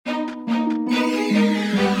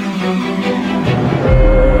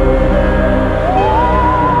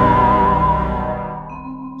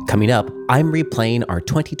Coming up, I'm replaying our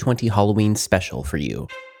 2020 Halloween special for you.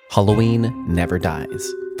 Halloween Never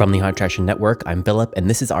Dies. From the Haunted Attraction Network, I'm Philip, and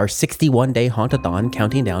this is our 61-day Hauntathon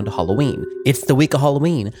counting down to Halloween. It's the week of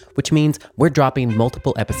Halloween, which means we're dropping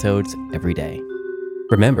multiple episodes every day.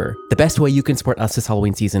 Remember, the best way you can support us this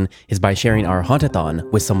Halloween season is by sharing our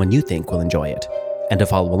Hauntathon with someone you think will enjoy it. And to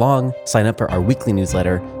follow along, sign up for our weekly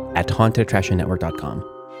newsletter at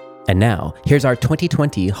hauntedattractionnetwork.com. And now, here's our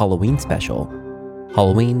 2020 Halloween special,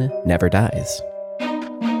 Halloween Never Dies.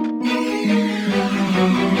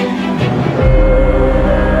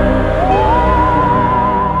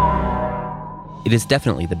 It is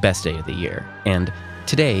definitely the best day of the year, and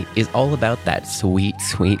today is all about that sweet,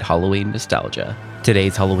 sweet Halloween nostalgia.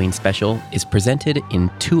 Today's Halloween special is presented in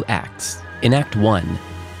 2 acts. In Act 1,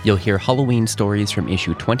 you'll hear Halloween stories from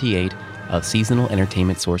issue 28 of Seasonal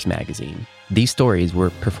Entertainment Source magazine. These stories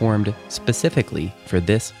were performed specifically for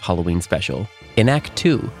this Halloween special. In Act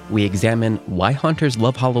 2, we examine why haunters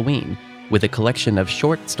love Halloween with a collection of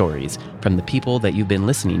short stories from the people that you've been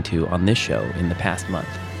listening to on this show in the past month.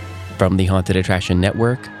 From the Haunted Attraction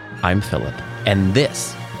Network, I'm Philip, and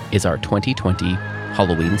this is our 2020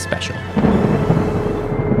 Halloween special.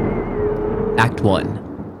 Act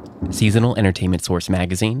 1, Seasonal Entertainment Source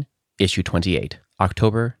magazine, issue 28,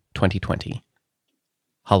 October 2020.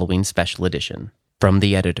 Halloween Special Edition. From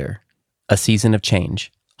the editor. A season of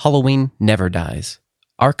change. Halloween never dies.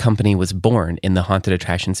 Our company was born in the haunted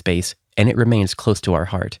attraction space, and it remains close to our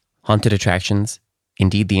heart. Haunted attractions,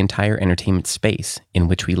 indeed the entire entertainment space in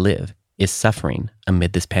which we live, is suffering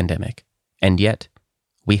amid this pandemic. And yet,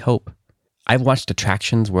 we hope. I've watched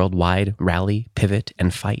attractions worldwide rally, pivot,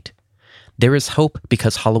 and fight. There is hope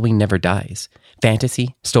because Halloween never dies.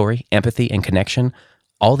 Fantasy, story, empathy, and connection,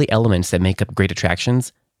 all the elements that make up great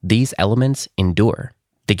attractions, these elements endure.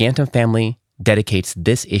 The Gantom family dedicates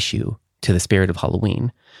this issue to the spirit of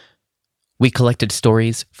Halloween. We collected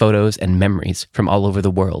stories, photos, and memories from all over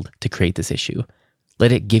the world to create this issue.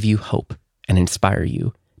 Let it give you hope and inspire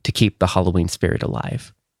you to keep the Halloween spirit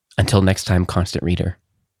alive. Until next time, constant reader.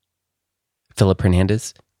 Philip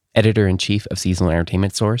Hernandez, Editor-in-Chief of Seasonal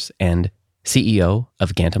Entertainment Source and CEO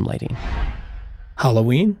of Gantom Lighting.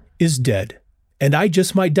 Halloween is dead, and I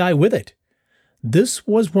just might die with it. This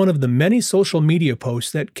was one of the many social media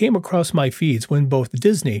posts that came across my feeds when both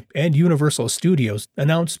Disney and Universal Studios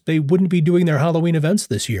announced they wouldn't be doing their Halloween events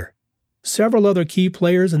this year. Several other key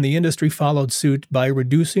players in the industry followed suit by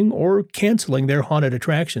reducing or canceling their haunted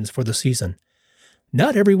attractions for the season.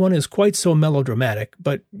 Not everyone is quite so melodramatic,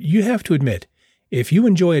 but you have to admit, if you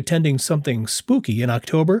enjoy attending something spooky in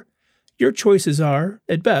October, your choices are,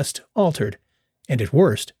 at best, altered, and at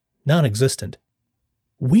worst, non-existent.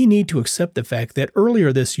 We need to accept the fact that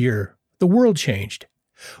earlier this year, the world changed.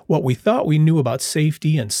 What we thought we knew about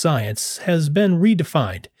safety and science has been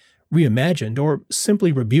redefined, reimagined, or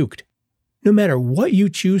simply rebuked. No matter what you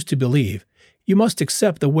choose to believe, you must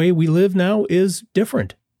accept the way we live now is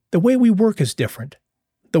different. The way we work is different.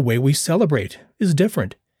 The way we celebrate is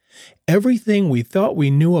different. Everything we thought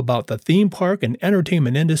we knew about the theme park and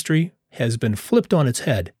entertainment industry has been flipped on its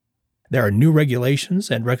head. There are new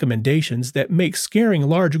regulations and recommendations that make scaring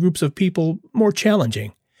large groups of people more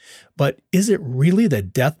challenging. But is it really the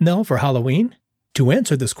death knell for Halloween? To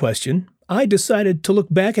answer this question, I decided to look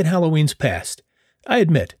back at Halloween's past. I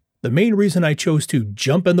admit, the main reason I chose to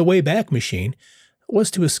jump in the Wayback Machine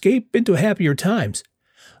was to escape into happier times.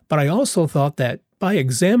 But I also thought that by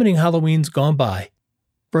examining Halloween's gone by,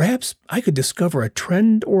 perhaps I could discover a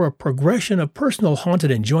trend or a progression of personal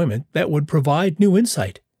haunted enjoyment that would provide new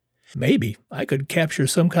insight. Maybe I could capture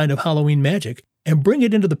some kind of Halloween magic and bring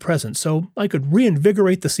it into the present so I could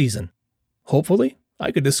reinvigorate the season. Hopefully,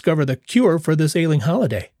 I could discover the cure for this ailing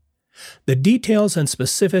holiday. The details and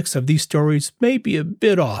specifics of these stories may be a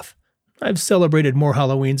bit off. I've celebrated more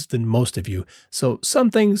Halloweens than most of you, so some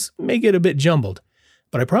things may get a bit jumbled.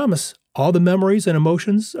 But I promise, all the memories and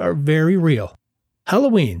emotions are very real.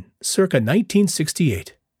 Halloween, circa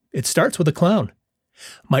 1968. It starts with a clown.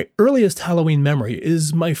 My earliest Halloween memory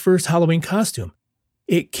is my first Halloween costume.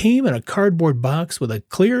 It came in a cardboard box with a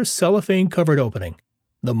clear cellophane-covered opening.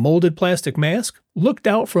 The molded plastic mask looked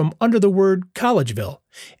out from under the word Collegeville,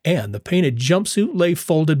 and the painted jumpsuit lay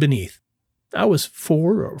folded beneath. I was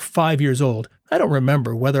 4 or 5 years old. I don't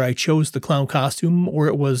remember whether I chose the clown costume or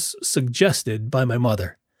it was suggested by my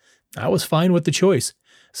mother. I was fine with the choice,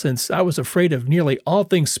 since I was afraid of nearly all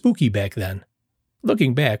things spooky back then.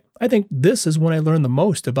 Looking back, I think this is when I learned the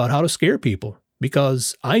most about how to scare people,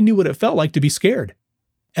 because I knew what it felt like to be scared.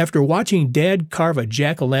 After watching Dad carve a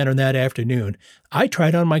jack-o'-lantern that afternoon, I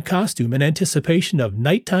tried on my costume in anticipation of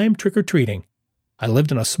nighttime trick-or-treating. I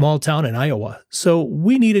lived in a small town in Iowa, so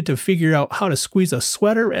we needed to figure out how to squeeze a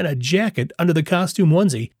sweater and a jacket under the costume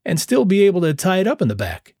onesie and still be able to tie it up in the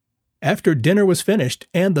back. After dinner was finished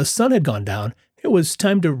and the sun had gone down, it was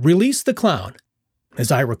time to release the clown.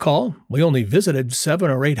 As I recall, we only visited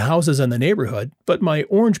 7 or 8 houses in the neighborhood, but my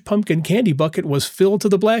orange pumpkin candy bucket was filled to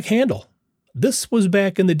the black handle. This was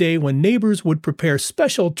back in the day when neighbors would prepare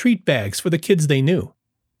special treat bags for the kids they knew.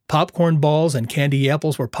 Popcorn balls and candy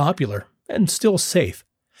apples were popular and still safe.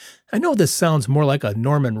 I know this sounds more like a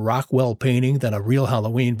Norman Rockwell painting than a real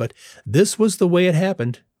Halloween, but this was the way it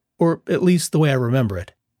happened, or at least the way I remember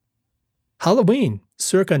it. Halloween,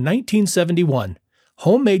 circa 1971.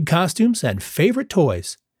 Homemade costumes and favorite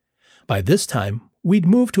toys. By this time, we'd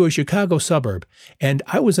moved to a Chicago suburb, and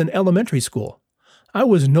I was in elementary school. I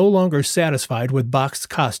was no longer satisfied with boxed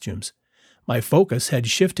costumes. My focus had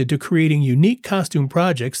shifted to creating unique costume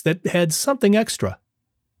projects that had something extra.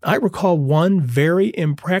 I recall one very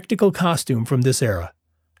impractical costume from this era,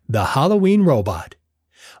 the Halloween robot.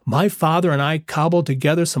 My father and I cobbled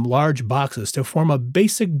together some large boxes to form a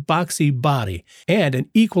basic boxy body and an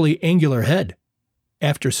equally angular head.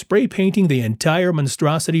 After spray painting the entire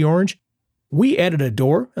monstrosity orange, we added a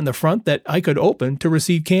door in the front that I could open to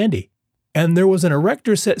receive candy. And there was an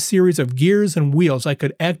erector set series of gears and wheels I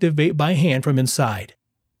could activate by hand from inside.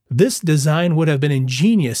 This design would have been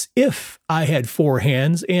ingenious if I had 4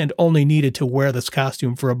 hands and only needed to wear this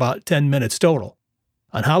costume for about 10 minutes total.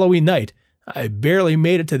 On Halloween night, I barely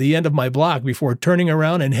made it to the end of my block before turning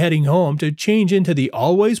around and heading home to change into the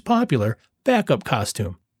always popular backup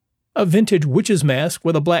costume. A vintage witch's mask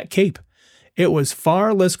with a black cape. It was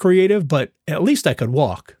far less creative, but at least I could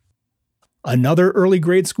walk. Another early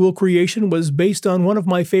grade school creation was based on one of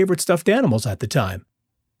my favorite stuffed animals at the time.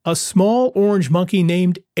 A small orange monkey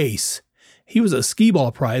named Ace. He was a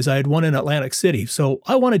skee-ball prize I had won in Atlantic City, so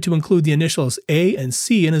I wanted to include the initials A and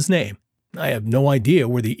C in his name. I have no idea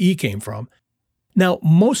where the E came from. Now,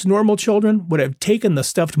 most normal children would have taken the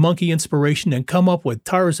stuffed monkey inspiration and come up with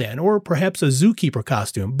Tarzan or perhaps a zookeeper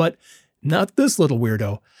costume, but not this little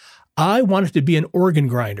weirdo. I wanted to be an organ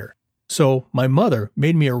grinder, so my mother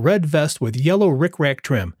made me a red vest with yellow rickrack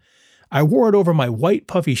trim. I wore it over my white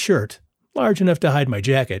puffy shirt, large enough to hide my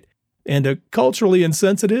jacket, and a culturally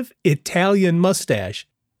insensitive Italian mustache.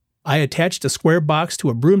 I attached a square box to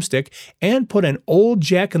a broomstick and put an old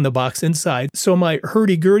jack-in-the-box inside so my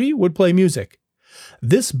hurdy-gurdy would play music.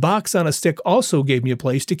 This box on a stick also gave me a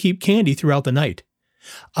place to keep candy throughout the night.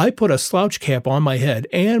 I put a slouch cap on my head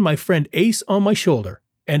and my friend Ace on my shoulder,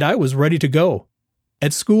 and I was ready to go.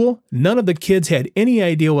 At school, none of the kids had any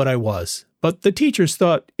idea what I was, but the teachers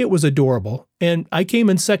thought it was adorable, and I came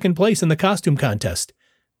in second place in the costume contest.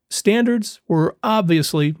 Standards were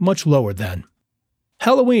obviously much lower then.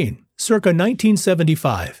 Halloween, circa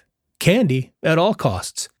 1975. Candy at all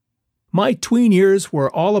costs. My tween years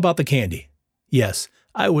were all about the candy. Yes,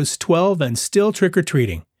 I was 12 and still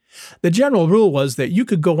trick-or-treating. The general rule was that you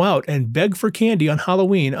could go out and beg for candy on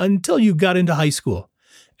Halloween until you got into high school.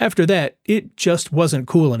 After that, it just wasn't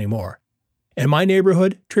cool anymore. In my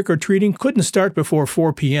neighborhood, trick-or-treating couldn't start before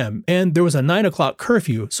 4 p.m., and there was a 9 o'clock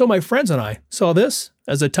curfew, so my friends and I saw this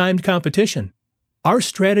as a timed competition. Our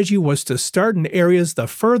strategy was to start in areas the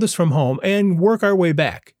furthest from home and work our way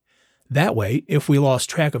back. That way, if we lost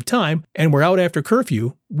track of time and were out after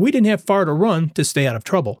curfew, we didn't have far to run to stay out of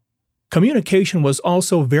trouble. Communication was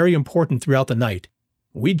also very important throughout the night.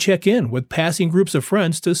 We'd check in with passing groups of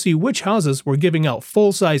friends to see which houses were giving out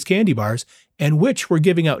full-size candy bars and which were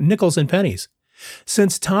giving out nickels and pennies.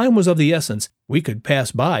 Since time was of the essence, we could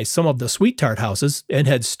pass by some of the sweet tart houses and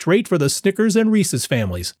head straight for the Snickers and Reese's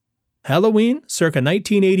families. Halloween, circa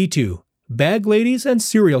 1982. Bag ladies and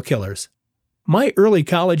serial killers. My early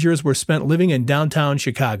college years were spent living in downtown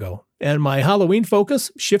Chicago, and my Halloween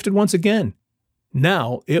focus shifted once again.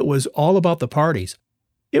 Now it was all about the parties.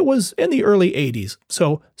 It was in the early 80s,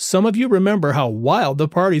 so some of you remember how wild the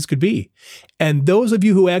parties could be. And those of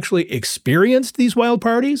you who actually experienced these wild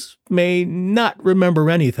parties may not remember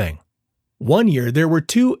anything. One year, there were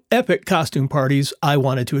 2 epic costume parties I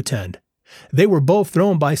wanted to attend. They were both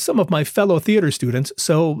thrown by some of my fellow theater students,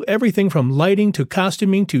 so everything from lighting to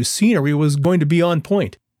costuming to scenery was going to be on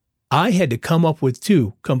point. I had to come up with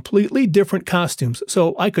 2 completely different costumes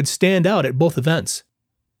so I could stand out at both events.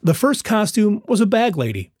 The first costume was a bag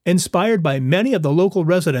lady, inspired by many of the local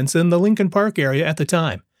residents in the Lincoln Park area at the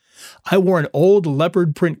time. I wore an old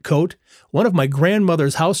leopard print coat, one of my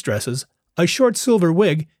grandmother's house dresses, a short silver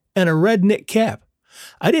wig, and a red knit cap.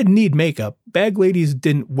 I didn't need makeup. Bag ladies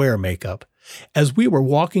didn't wear makeup. As we were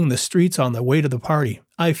walking the streets on the way to the party,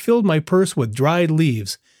 I filled my purse with dried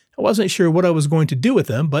leaves, I wasn't sure what I was going to do with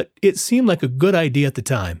them, but it seemed like a good idea at the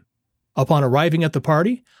time. Upon arriving at the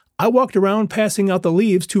party, I walked around passing out the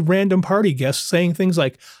leaves to random party guests saying things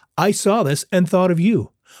like, "I saw this and thought of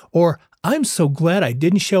you," or "I'm so glad I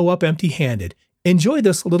didn't show up empty-handed. Enjoy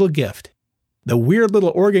this little gift." The weird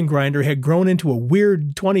little organ grinder had grown into a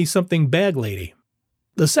weird 20-something bag lady.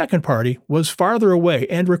 The second party was farther away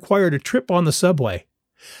and required a trip on the subway.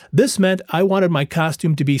 This meant I wanted my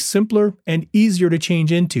costume to be simpler and easier to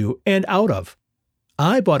change into and out of.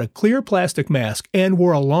 I bought a clear plastic mask and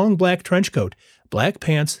wore a long black trench coat, black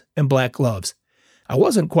pants, and black gloves. I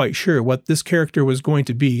wasn't quite sure what this character was going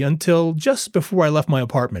to be until just before I left my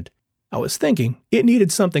apartment. I was thinking it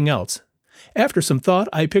needed something else. After some thought,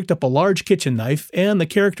 I picked up a large kitchen knife, and the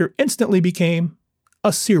character instantly became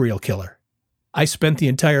a serial killer. I spent the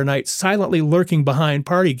entire night silently lurking behind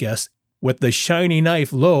party guests with the shiny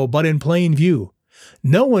knife low but in plain view.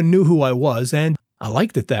 No one knew who I was, and I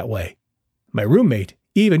liked it that way. My roommate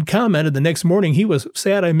even commented the next morning he was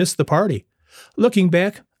sad I missed the party. Looking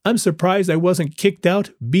back, I'm surprised I wasn't kicked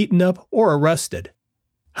out, beaten up, or arrested.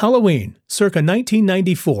 Halloween, circa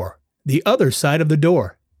 1994, the other side of the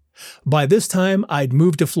door. By this time, I'd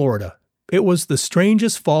moved to Florida. It was the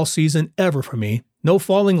strangest fall season ever for me. No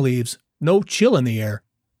falling leaves, no chill in the air.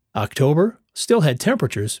 October still had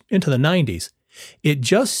temperatures into the 90s. It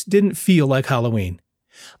just didn't feel like Halloween.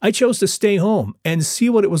 I chose to stay home and see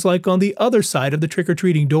what it was like on the other side of the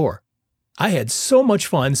trick-or-treating door. I had so much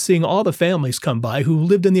fun seeing all the families come by who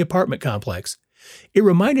lived in the apartment complex. It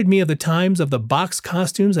reminded me of the times of the box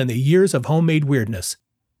costumes and the years of homemade weirdness.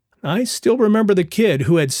 I still remember the kid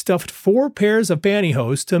who had stuffed 4 pairs of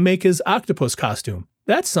pantyhose to make his octopus costume.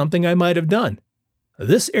 That's something I might have done.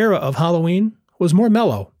 This era of Halloween was more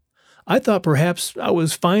mellow. I thought perhaps I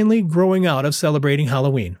was finally growing out of celebrating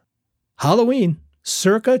Halloween. Halloween,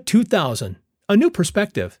 circa 2000, a new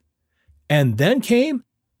perspective. And then came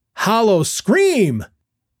Howl-O-Scream!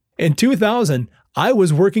 In 2000, I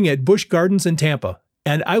was working at Busch Gardens in Tampa,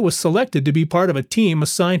 and I was selected to be part of a team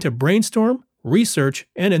assigned to brainstorm, research,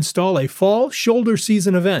 and install a fall shoulder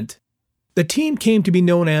season event. The team came to be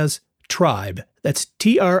known as TRIBE, that's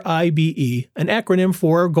TRIBE, an acronym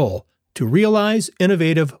for our goal, to realize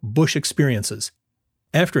innovative bush experiences.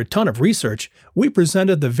 After a ton of research, we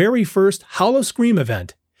presented the very first Howl-O-Scream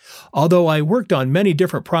event. Although I worked on many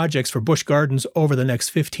different projects for Busch Gardens over the next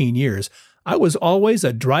 15 years, I was always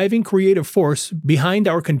a driving creative force behind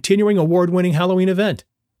our continuing award-winning Halloween event.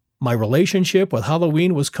 My relationship with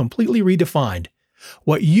Halloween was completely redefined.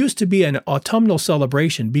 What used to be an autumnal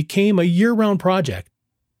celebration became a year-round project.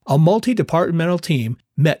 A multi-departmental team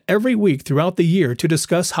met every week throughout the year to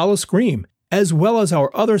discuss Howl-O-Scream, as well as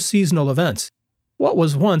our other seasonal events. What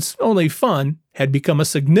was once only fun had become a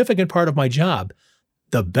significant part of my job.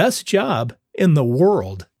 The best job in the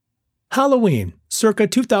world. Halloween, circa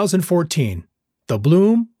 2014. The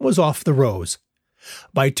bloom was off the rose.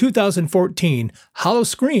 By 2014,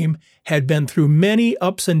 Howl-O-Scream had been through many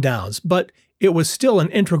ups and downs, but it was still an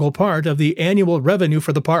integral part of the annual revenue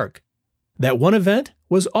for the park. That one event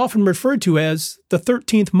was often referred to as the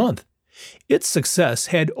 13th month. Its success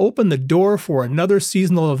had opened the door for another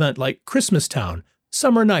seasonal event like Christmastown,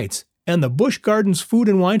 Summer Nights, and the Busch Gardens Food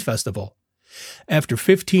and Wine Festival. After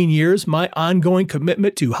 15 years, my ongoing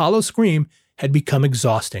commitment to Howl-O-Scream had become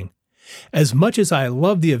exhausting. As much as I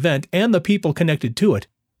loved the event and the people connected to it,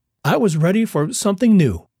 I was ready for something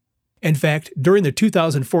new. In fact, during the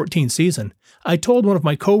 2014 season, I told one of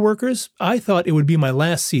my coworkers I thought it would be my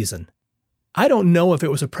last season. I don't know if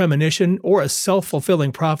it was a premonition or a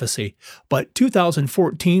self-fulfilling prophecy, but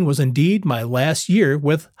 2014 was indeed my last year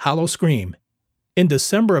with Howl-O-Scream. In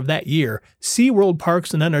December of that year, SeaWorld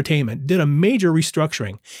Parks and Entertainment did a major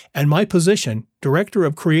restructuring, and my position, Director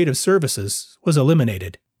of Creative Services, was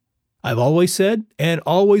eliminated. I've always said, and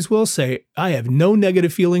always will say, I have no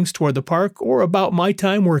negative feelings toward the park or about my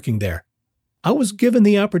time working there. I was given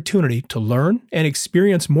the opportunity to learn and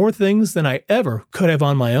experience more things than I ever could have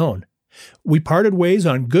on my own. We parted ways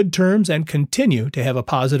on good terms and continue to have a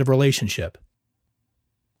positive relationship.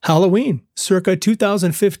 Halloween, circa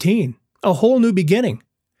 2015. A whole new beginning.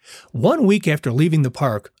 1 week after leaving the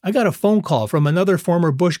park, I got a phone call from another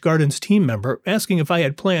former Busch Gardens team member asking if I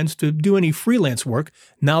had plans to do any freelance work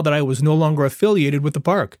now that I was no longer affiliated with the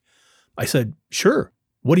park. I said, sure.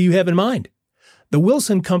 What do you have in mind? The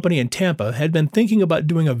Wilson Company in Tampa had been thinking about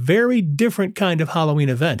doing a very different kind of Halloween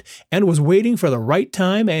event and was waiting for the right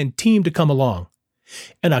time and team to come along.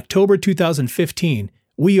 In October 2015,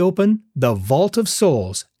 we opened the Vault of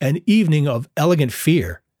Souls, an evening of elegant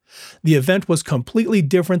fear. The event was completely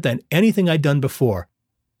different than anything I'd done before.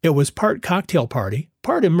 It was part cocktail party,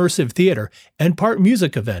 part immersive theater, and part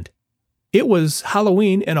music event. It was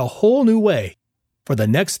Halloween in a whole new way. For the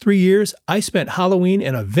next 3 years, I spent Halloween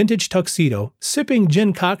in a vintage tuxedo, sipping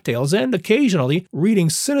gin cocktails and occasionally reading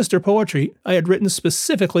sinister poetry I had written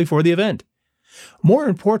specifically for the event. More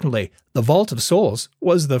importantly, the Vault of Souls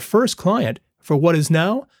was the first client for what is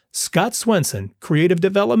now Scott Swenson Creative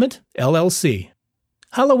Development, LLC.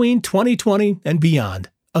 Halloween 2020 and beyond,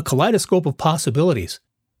 a kaleidoscope of possibilities.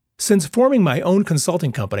 Since forming my own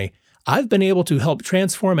consulting company, I've been able to help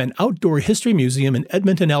transform an outdoor history museum in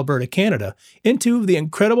Edmonton, Alberta, Canada, into the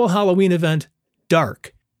incredible Halloween event,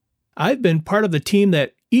 Dark. I've been part of the team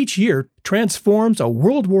that each year transforms a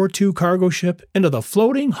World War II cargo ship into the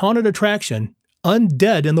floating haunted attraction,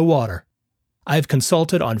 Undead in the Water. I've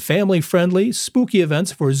consulted on family-friendly, spooky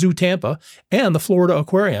events for Zoo Tampa and the Florida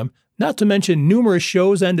Aquarium, not to mention numerous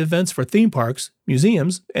shows and events for theme parks,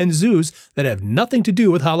 museums, and zoos that have nothing to do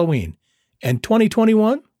with Halloween. And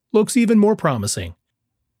 2021 looks even more promising.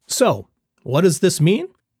 So, what does this mean?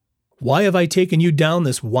 Why have I taken you down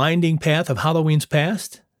this winding path of Halloween's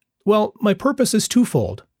past? Well, my purpose is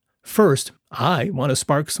twofold. First, I want to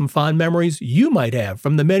spark some fond memories you might have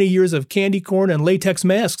from the many years of candy corn and latex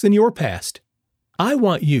masks in your past. I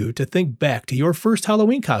want you to think back to your first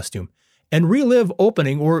Halloween costume and relive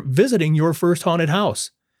opening or visiting your first haunted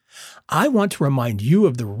house. I want to remind you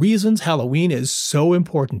of the reasons Halloween is so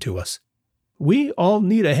important to us. We all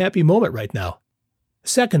need a happy moment right now.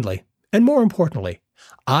 Secondly, and more importantly,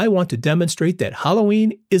 I want to demonstrate that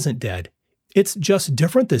Halloween isn't dead. It's just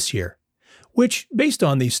different this year, which, based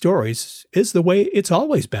on these stories, is the way it's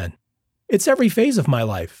always been. It's every phase of my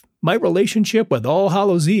life. My relationship with All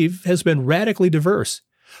Hallows Eve has been radically diverse.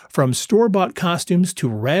 From store-bought costumes to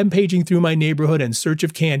rampaging through my neighborhood in search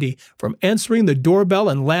of candy, from answering the doorbell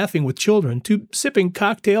and laughing with children to sipping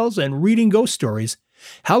cocktails and reading ghost stories,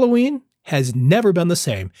 Halloween has never been the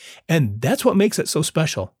same, and that's what makes it so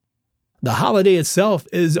special. The holiday itself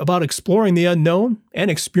is about exploring the unknown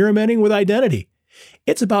and experimenting with identity.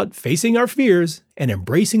 It's about facing our fears and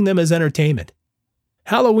embracing them as entertainment.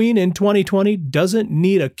 Halloween in 2020 doesn't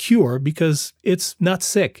need a cure because it's not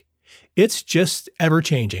sick. It's just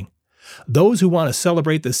ever-changing. Those who want to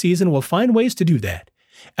celebrate the season will find ways to do that,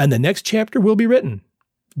 and the next chapter will be written.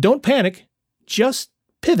 Don't panic, just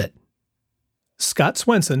pivot. Scott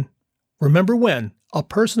Swenson, Remember When? A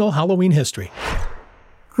Personal Halloween History.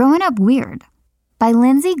 Growing Up Weird by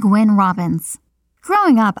Lindsay Gwynn Robbins.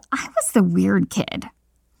 Growing up, I was the weird kid.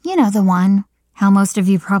 You know the one. How most of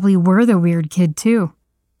you probably were the weird kid too.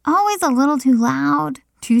 Always a little too loud,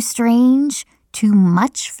 too strange, too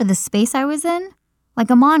much for the space I was in,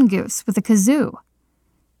 like a mongoose with a kazoo.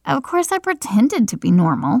 Of course, I pretended to be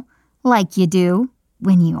normal, like you do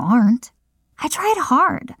when you aren't. I tried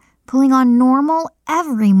hard, pulling on normal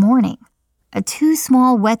every morning. A too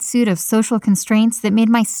small wetsuit of social constraints that made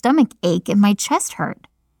my stomach ache and my chest hurt,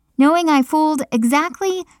 knowing I fooled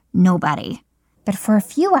exactly nobody. But for a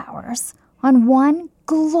few hours, on one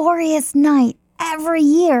glorious night every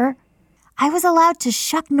year, I was allowed to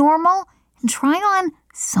shuck normal and try on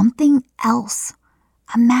something else.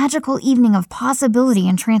 A magical evening of possibility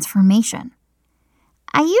and transformation.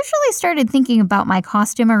 I usually started thinking about my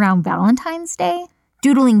costume around Valentine's Day,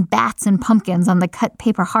 doodling bats and pumpkins on the cut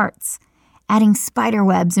paper hearts, adding spider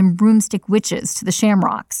webs and broomstick witches to the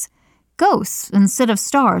shamrocks, ghosts instead of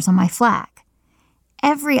stars on my flag.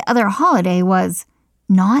 Every other holiday was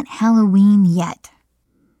not Halloween yet.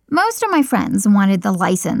 Most of my friends wanted the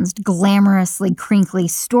licensed, glamorously crinkly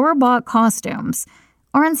store-bought costumes,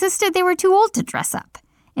 or insisted they were too old to dress up,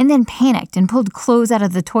 and then panicked and pulled clothes out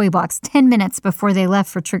of the toy box 10 minutes before they left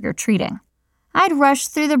for trick-or-treating. I'd rush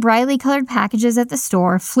through the brightly colored packages at the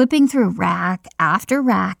store, flipping through rack after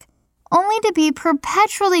rack, only to be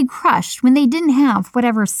perpetually crushed when they didn't have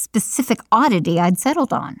whatever specific oddity I'd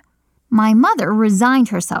settled on. My mother resigned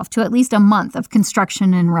herself to at least a month of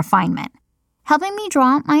construction and refinement, helping me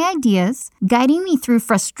draw out my ideas, guiding me through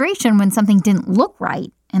frustration when something didn't look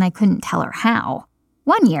right and I couldn't tell her how.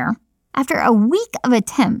 One year, after a week of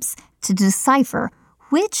attempts to decipher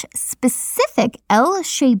which specific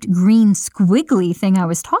L-shaped green squiggly thing I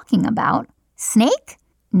was talking about, snake?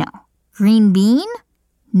 No. Green bean?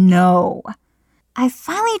 No. I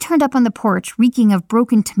finally turned up on the porch reeking of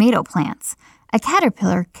broken tomato plants, a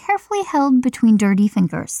caterpillar carefully held between dirty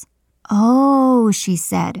fingers. Oh, she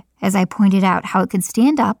said, as I pointed out how it could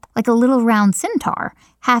stand up like a little round centaur,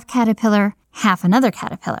 half caterpillar, half another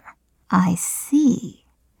caterpillar. I see.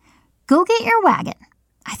 Go get your wagon.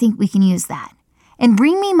 I think we can use that. And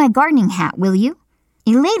bring me my gardening hat, will you?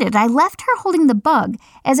 Elated, I left her holding the bug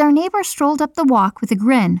as our neighbor strolled up the walk with a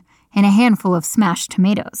grin and a handful of smashed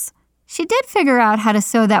tomatoes. She did figure out how to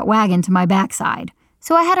sew that wagon to my backside,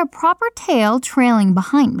 so I had a proper tail trailing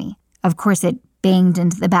behind me. Of course, it banged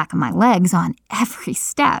into the back of my legs on every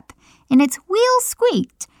step, and its wheels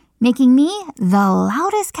squeaked, making me the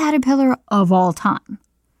loudest caterpillar of all time.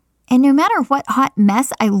 And no matter what hot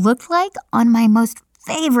mess I looked like on my most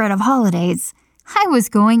favorite of holidays, I was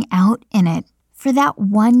going out in it. For that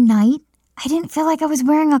one night, I didn't feel like I was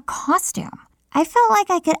wearing a costume. I felt like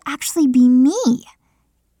I could actually be me,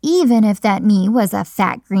 even if that me was a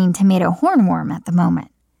fat green tomato hornworm at the moment.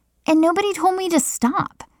 And nobody told me to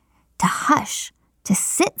stop, to hush, to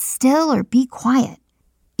sit still or be quiet.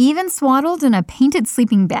 Even swaddled in a painted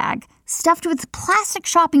sleeping bag, stuffed with plastic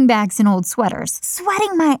shopping bags and old sweaters,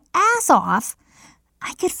 sweating my ass off,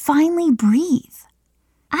 I could finally breathe.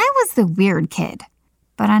 I was the weird kid,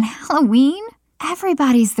 but on Halloween,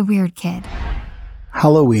 everybody's the weird kid.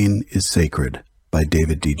 Halloween is Sacred by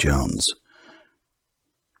David D. Jones.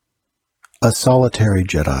 A solitary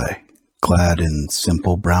Jedi, clad in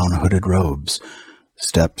simple brown hooded robes,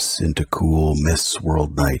 steps into cool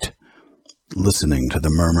mist-swirled night, listening to the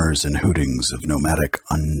murmurs and hootings of nomadic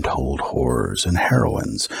untold horrors and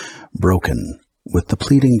heroines, broken with the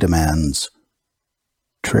pleading demands,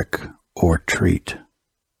 trick or treat.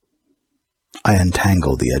 I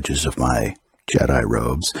untangle the edges of my Jedi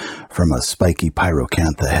robes from a spiky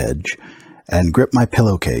pyrocantha hedge and grip my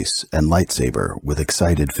pillowcase and lightsaber with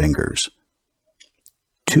excited fingers.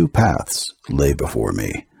 2 paths lay before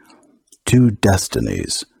me, 2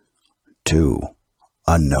 destinies, 2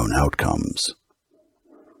 unknown outcomes.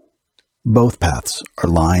 Both paths are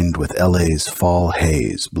lined with LA's fall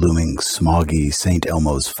haze, blooming smoggy St.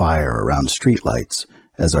 Elmo's fire around streetlights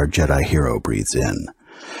as our Jedi hero breathes in.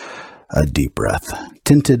 A deep breath,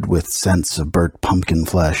 tinted with scents of burnt pumpkin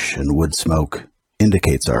flesh and wood smoke,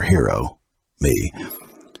 indicates our hero, me,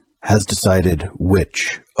 has decided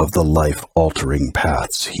which of the life-altering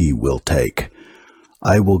paths he will take.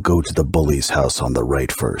 I will go to the bully's house on the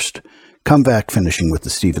right first. Come back finishing with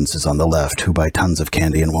the Stevenses on the left, who buy tons of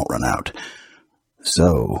candy and won't run out.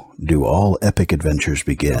 So do all epic adventures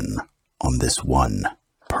begin on this one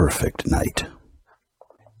perfect night.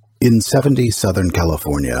 In 70s Southern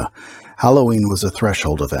California, Halloween was a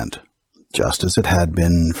threshold event, just as it had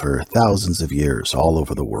been for thousands of years all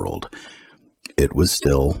over the world. It was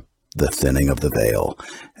still the thinning of the veil,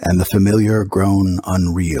 and the familiar grown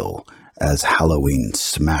unreal as Halloween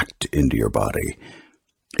smacked into your body.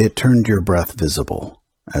 It turned your breath visible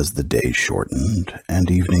as the days shortened and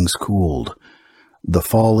evenings cooled. The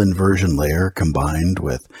fall inversion layer combined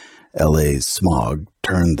with LA's smog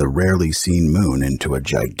turned the rarely seen moon into a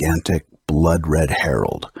gigantic blood-red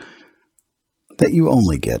herald that you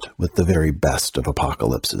only get with the very best of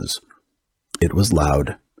apocalypses. It was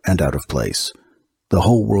loud and out of place, the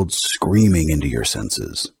whole world screaming into your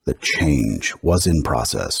senses that change was in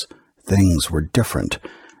process, things were different,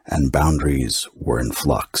 and boundaries were in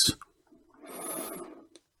flux.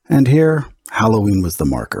 And here, Halloween was the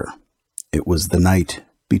marker. It was the night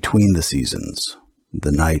between the seasons,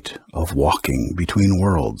 the night of walking between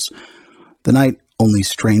worlds, the night only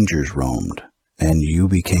strangers roamed, and you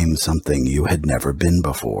became something you had never been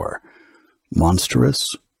before.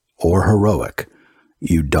 Monstrous or heroic,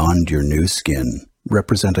 you donned your new skin,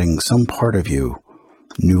 representing some part of you,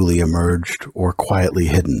 newly emerged or quietly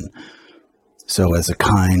hidden. So as a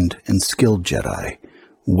kind and skilled Jedi,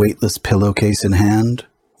 weightless pillowcase in hand,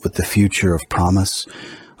 with the future of promise,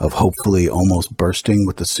 of hopefully almost bursting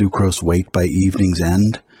with the sucrose weight by evening's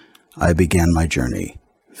end, I began my journey,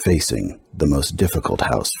 facing the most difficult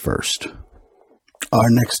house first.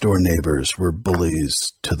 Our next-door neighbors were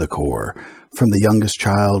bullies to the core, from the youngest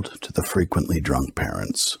child to the frequently drunk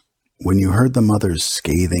parents. When you heard the mother's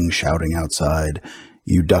scathing shouting outside,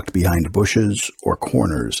 you ducked behind bushes or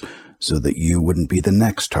corners so that you wouldn't be the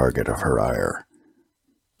next target of her ire.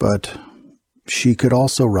 But she could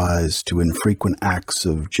also rise to infrequent acts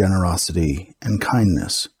of generosity and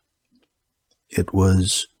kindness. It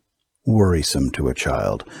was worrisome to a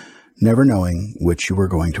child, never knowing which you were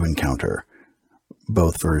going to encounter.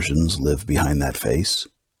 Both versions live behind that face,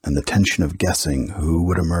 and the tension of guessing who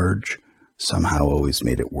would emerge somehow always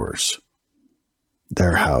made it worse.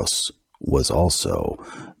 Their house was also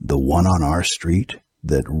the one on our street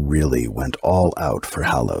that really went all out for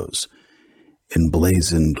Hallows,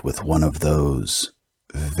 emblazoned with one of those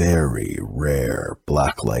very rare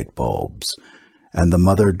black light bulbs, and the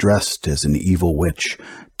mother dressed as an evil witch,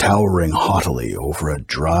 towering haughtily over a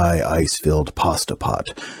dry, ice-filled pasta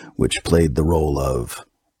pot, which played the role of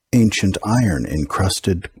ancient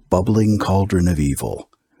iron-encrusted, bubbling cauldron of evil.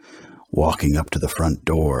 Walking up to the front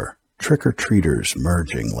door, trick-or-treaters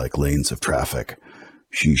merging like lanes of traffic,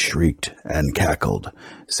 She shrieked and cackled,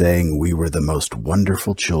 saying we were the most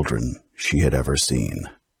wonderful children she had ever seen.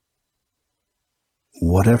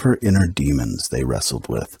 Whatever inner demons they wrestled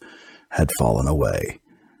with had fallen away.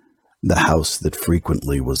 The house that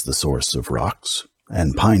frequently was the source of rocks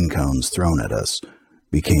and pine cones thrown at us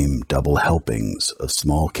became double helpings of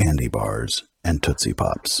small candy bars and Tootsie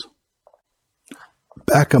Pops.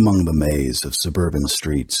 Back among the maze of suburban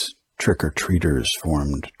streets, trick-or-treaters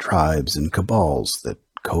formed tribes and cabals that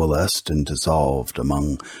coalesced and dissolved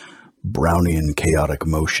among Brownian chaotic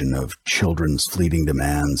motion of children's fleeting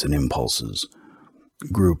demands and impulses.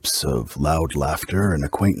 Groups of loud laughter and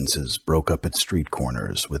acquaintances broke up at street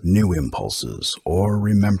corners with new impulses or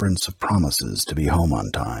remembrance of promises to be home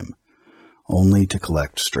on time, only to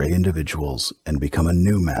collect stray individuals and become a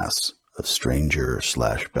new mass of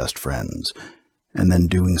stranger/best friends, and then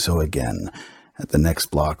doing so again at the next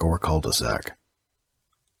block or cul-de-sac.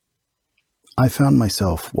 I found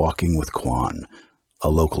myself walking with Quan, a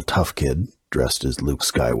local tough kid dressed as Luke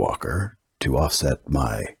Skywalker, to offset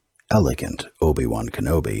my elegant Obi-Wan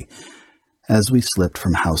Kenobi, as we slipped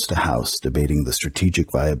from house to house debating the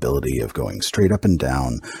strategic viability of going straight up and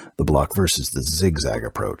down the block versus the zigzag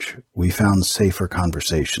approach. We found safer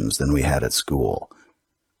conversations than we had at school.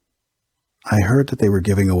 I heard that they were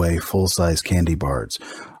giving away full-size candy bars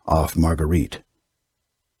off Marguerite.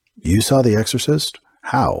 You saw The Exorcist?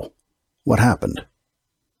 How? What happened?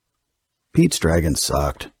 Pete's dragon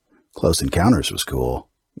sucked. Close Encounters was cool.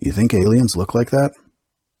 You think aliens look like that?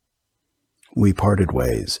 We parted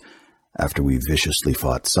ways after we viciously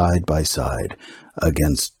fought side by side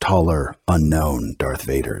against taller, unknown Darth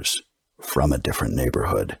Vaders from a different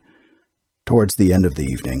neighborhood. Towards the end of the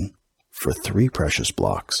evening, for 3 precious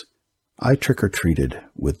blocks, I trick-or-treated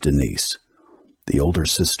with Denise, the older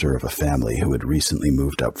sister of a family who had recently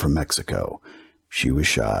moved up from Mexico. She was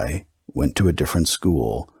shy, went to a different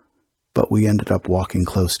school, but we ended up walking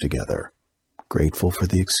close together, grateful for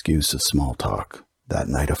the excuse of small talk that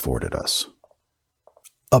night afforded us.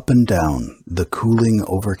 Up and down the cooling,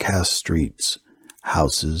 overcast streets,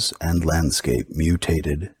 houses and landscape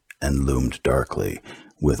mutated and loomed darkly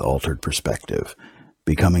with altered perspective,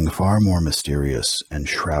 becoming far more mysterious and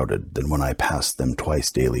shrouded than when I passed them twice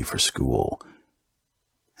daily for school.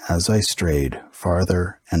 As I strayed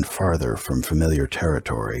farther and farther from familiar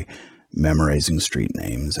territory, memorizing street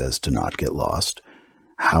names as to not get lost,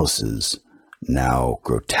 houses, now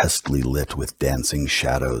grotesquely lit with dancing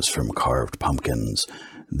shadows from carved pumpkins,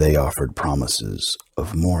 they offered promises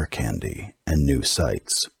of more candy and new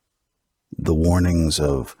sights. The warnings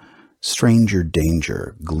of stranger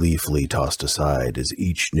danger gleefully tossed aside as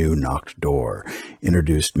each new knocked door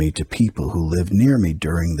introduced me to people who lived near me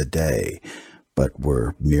during the day, but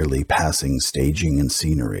were merely passing staging and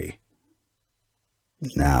scenery.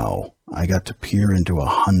 Now, I got to peer into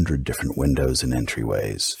 100 different windows and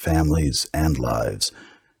entryways, families and lives.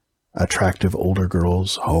 Attractive older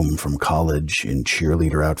girls home from college in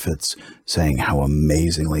cheerleader outfits saying how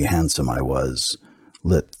amazingly handsome I was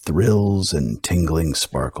lit thrills and tingling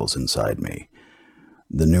sparkles inside me.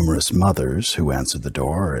 The numerous mothers who answered the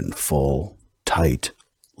door in full, tight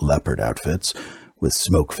leopard outfits with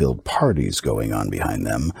smoke-filled parties going on behind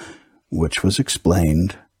them, which was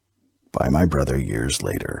explained by my brother years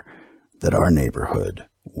later that our neighborhood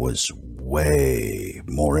was way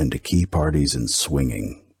more into key parties and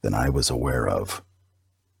swinging than I was aware of.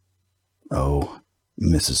 Oh,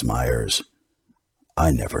 Mrs. Myers, I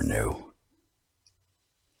never knew.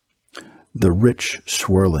 The rich,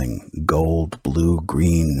 swirling, gold, blue,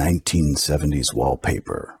 green 1970s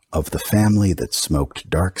wallpaper of the family that smoked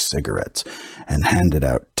dark cigarettes and handed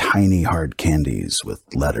out tiny hard candies with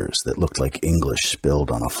letters that looked like English spilled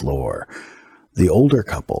on a floor. The older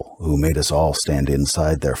couple who made us all stand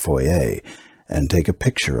inside their foyer and take a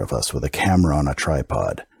picture of us with a camera on a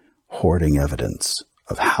tripod, hoarding evidence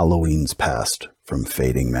of Halloween's past from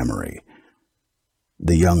fading memory.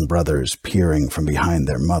 The young brothers peering from behind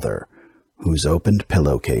their mother, whose opened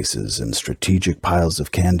pillowcases and strategic piles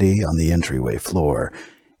of candy on the entryway floor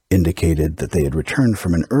indicated that they had returned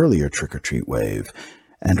from an earlier trick-or-treat wave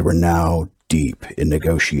and were now deep in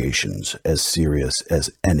negotiations as serious as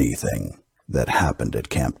anything that happened at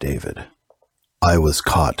Camp David. I was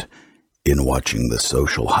caught in watching the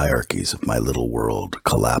social hierarchies of my little world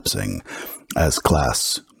collapsing as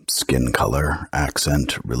class, skin color,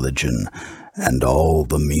 accent, religion, and all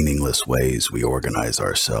the meaningless ways we organize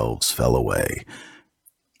ourselves fell away.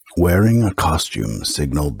 Wearing a costume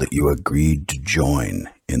signaled that you agreed to join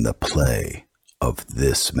in the play of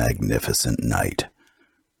this magnificent night,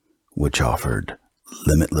 which offered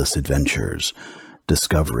limitless adventures,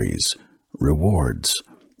 discoveries, rewards,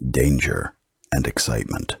 danger, and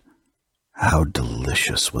excitement. How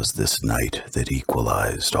delicious was this night that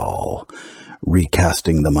equalized all,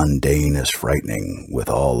 recasting the mundane as frightening with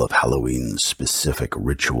all of Halloween's specific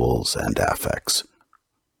rituals and affects.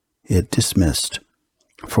 It dismissed,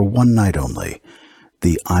 for one night only,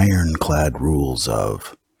 the ironclad rules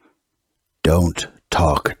of don't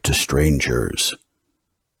talk to strangers,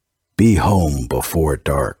 be home before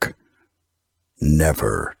dark,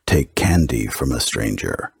 never take candy from a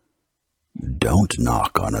stranger, don't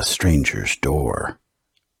knock on a stranger's door,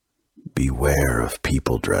 beware of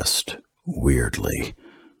people dressed weirdly,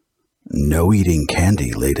 no eating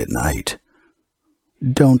candy late at night,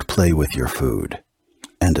 don't play with your food,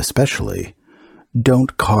 and especially,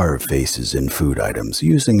 don't carve faces in food items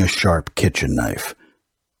using a sharp kitchen knife.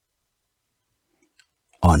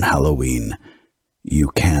 On Halloween, you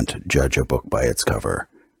can't judge a book by its cover.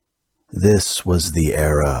 This was the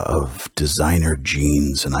era of designer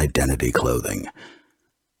jeans and identity clothing.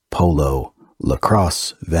 Polo,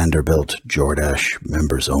 Lacrosse, Vanderbilt, Jordache,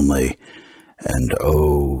 members only, and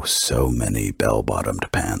oh, so many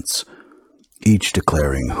bell-bottomed pants, each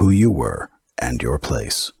declaring who you were and your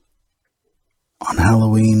place. On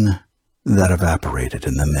Halloween, that evaporated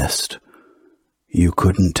in the mist. You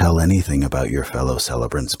couldn't tell anything about your fellow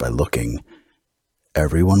celebrants by looking.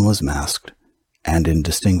 Everyone was masked and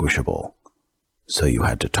indistinguishable, so you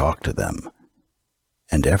had to talk to them.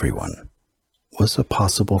 And everyone was a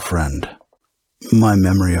possible friend. My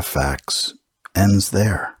memory of facts ends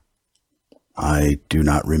there. I do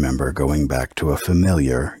not remember going back to a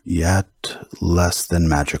familiar, yet less than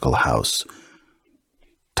magical house.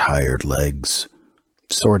 Tired legs,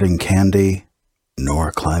 sorting candy,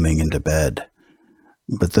 nor climbing into bed.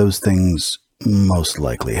 But those things most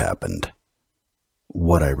likely happened.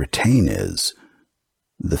 What I retain is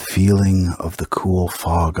the feeling of the cool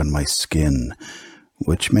fog on my skin,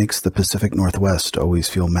 which makes the Pacific Northwest always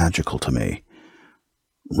feel magical to me.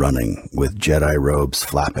 Running with Jedi robes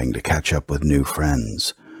flapping to catch up with new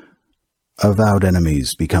friends. Avowed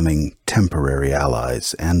enemies becoming temporary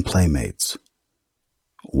allies and playmates.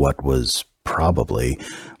 What was probably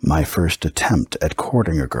my first attempt at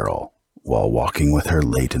courting a girl while walking with her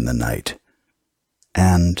late in the night.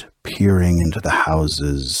 And peering into the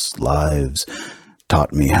houses' lives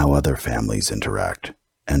taught me how other families interact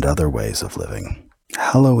and other ways of living.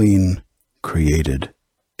 Halloween created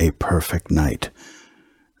a perfect night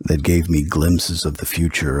that gave me glimpses of the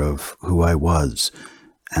future of who I was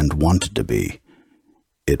and wanted to be.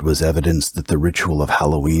 It was evidence that the ritual of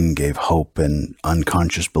Halloween gave hope and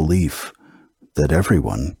unconscious belief that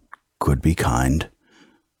everyone could be kind,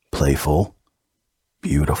 playful,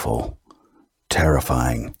 beautiful,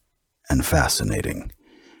 terrifying, and fascinating.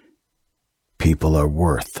 People are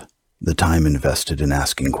worth the time invested in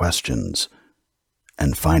asking questions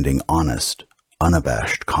and finding honest,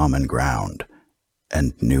 unabashed common ground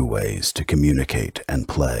and new ways to communicate and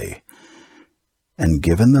play. And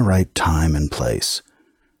given the right time and place,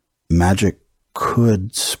 magic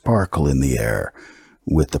could sparkle in the air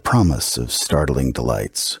with the promise of startling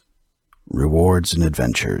delights, rewards, and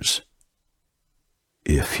adventures,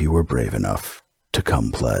 if you were brave enough to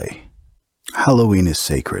come play. Halloween is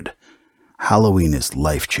sacred. Halloween is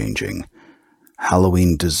life-changing.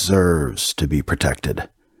 Halloween deserves to be protected.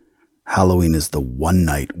 Halloween is the one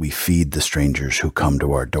night we feed the strangers who come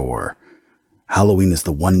to our door. Halloween is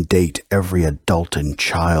the one date every adult and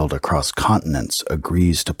child across continents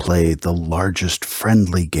agrees to play the largest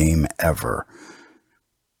friendly game ever.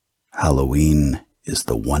 Halloween is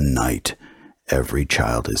the one night every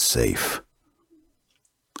child is safe.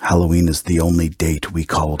 Halloween is the only date we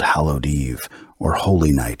called Hallowed Eve or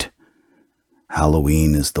Holy Night.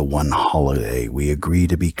 Halloween is the one holiday we agree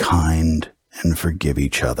to be kind and forgive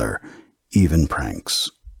each other, even pranks.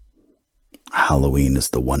 Halloween is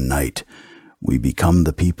the one night we become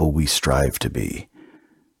the people we strive to be,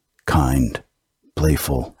 kind,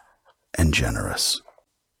 playful, and generous.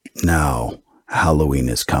 Now, Halloween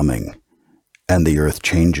is coming, and the earth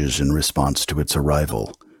changes in response to its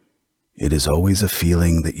arrival. It is always a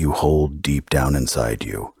feeling that you hold deep down inside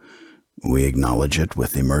you. We acknowledge it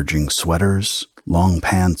with emerging sweaters, long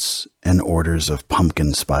pants, and orders of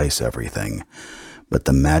pumpkin spice everything. But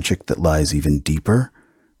the magic that lies even deeper,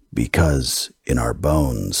 because in our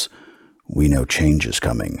bones, we know change is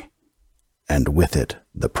coming, and with it,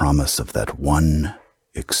 the promise of that one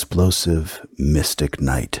explosive, mystic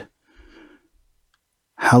night.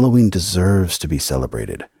 Halloween deserves to be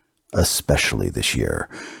celebrated, especially this year,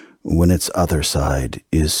 when its other side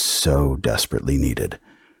is so desperately needed.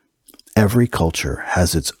 Every culture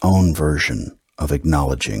has its own version of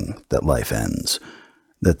acknowledging that life ends,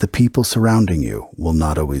 that the people surrounding you will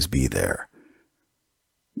not always be there,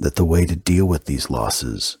 that the way to deal with these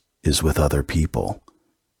losses is with other people,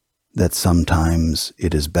 that sometimes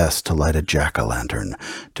it is best to light a jack-o'-lantern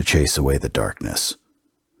to chase away the darkness,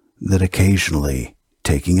 that occasionally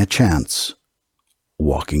taking a chance,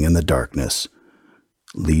 walking in the darkness,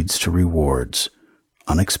 leads to rewards,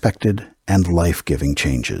 unexpected and life-giving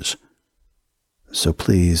changes. So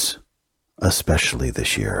please, especially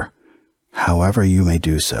this year, however you may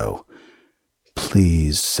do so,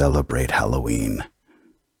 please celebrate Halloween.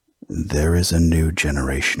 There is a new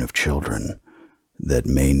generation of children that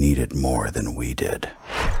may need it more than we did.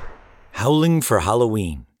 Howling for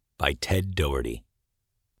Halloween by Ted Doherty.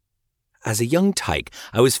 As a young tyke,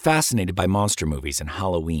 I was fascinated by monster movies and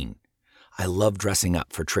Halloween. I loved dressing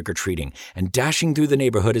up for trick-or-treating, and dashing through the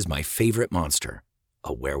neighborhood is my favorite monster,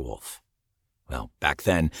 a werewolf. Well, back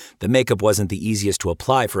then, the makeup wasn't the easiest to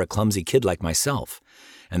apply for a clumsy kid like myself,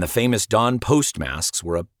 and the famous Dawn Post masks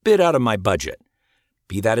were a bit out of my budget.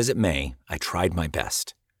 Be that as it may, I tried my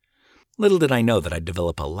best. Little did I know that I'd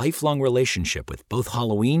develop a lifelong relationship with both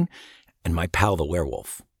Halloween and my pal the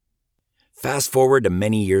werewolf. Fast forward to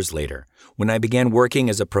many years later, when I began working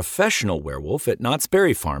as a professional werewolf at Knott's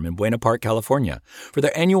Berry Farm in Buena Park, California, for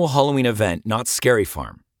their annual Halloween event, Knott's Scary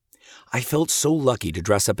Farm. I felt so lucky to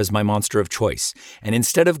dress up as my monster of choice, and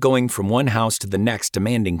instead of going from one house to the next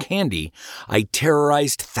demanding candy, I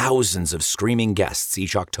terrorized thousands of screaming guests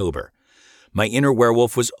each October. My inner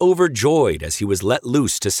werewolf was overjoyed as he was let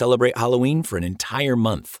loose to celebrate Halloween for an entire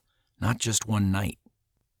month, not just one night.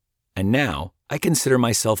 And now, I consider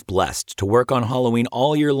myself blessed to work on Halloween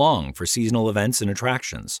all year long for seasonal events and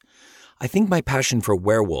attractions. I think my passion for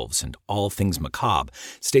werewolves and all things macabre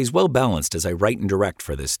stays well balanced as I write and direct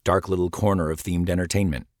for this dark little corner of themed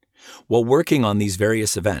entertainment. While working on these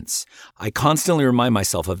various events, I constantly remind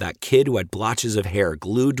myself of that kid who had blotches of hair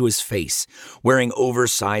glued to his face, wearing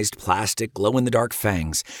oversized plastic glow-in-the-dark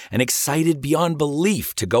fangs, and excited beyond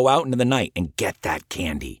belief to go out into the night and get that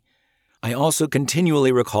candy. I also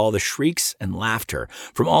continually recall the shrieks and laughter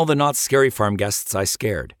from all the Knott's Scary Farm guests I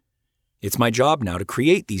scared. It's my job now to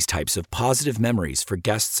create these types of positive memories for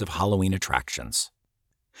guests of Halloween attractions.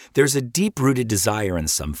 There's a deep-rooted desire in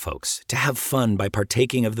some folks to have fun by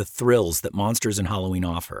partaking of the thrills that monsters and Halloween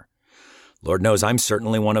offer. Lord knows I'm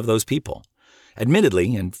certainly one of those people.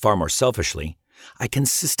 Admittedly, and far more selfishly, I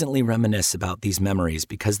consistently reminisce about these memories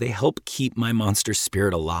because they help keep my monster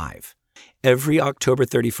spirit alive. Every October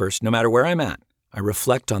 31st, no matter where I'm at, I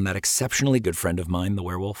reflect on that exceptionally good friend of mine, the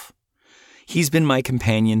werewolf. He's been my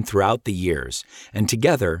companion throughout the years, and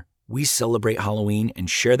together, we celebrate Halloween and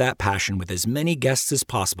share that passion with as many guests as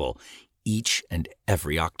possible each and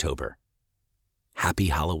every October. Happy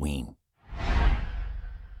Halloween.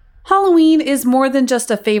 Halloween is more than just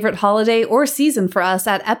a favorite holiday or season for us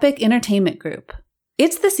at Epic Entertainment Group.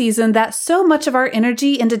 It's the season that so much of our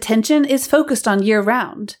energy and attention is focused on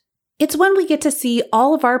year-round. It's when we get to see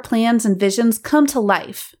all of our plans and visions come to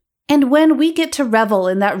life. And when we get to revel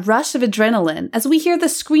in that rush of adrenaline as we hear the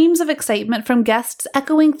screams of excitement from guests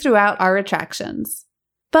echoing throughout our attractions.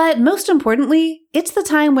 But most importantly, it's the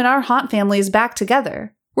time when our haunt family is back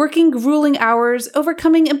together, working grueling hours,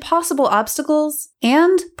 overcoming impossible obstacles,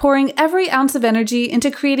 and pouring every ounce of energy into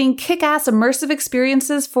creating kick-ass immersive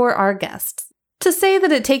experiences for our guests. To say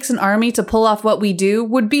that it takes an army to pull off what we do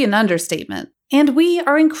would be an understatement. And we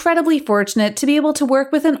are incredibly fortunate to be able to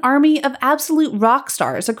work with an army of absolute rock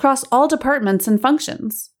stars across all departments and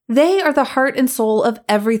functions. They are the heart and soul of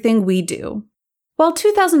everything we do. While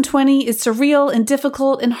 2020 is surreal and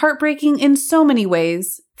difficult and heartbreaking in so many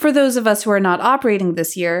ways, for those of us who are not operating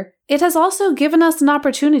this year, it has also given us an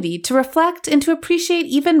opportunity to reflect and to appreciate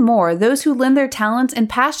even more those who lend their talents and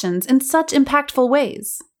passions in such impactful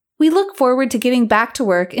ways. We look forward to getting back to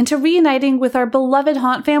work and to reuniting with our beloved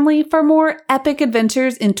haunt family for more epic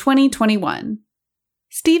adventures in 2021.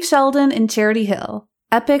 Steve Sheldon and Charity Hill,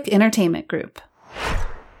 Epic Entertainment Group.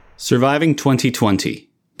 Surviving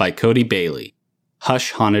 2020 by Cody Bailey,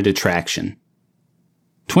 Hush Haunted Attraction.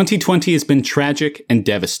 2020 has been tragic and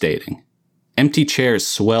devastating. Empty chairs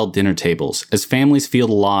swell dinner tables as families feel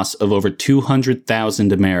the loss of over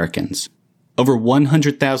 200,000 Americans. Over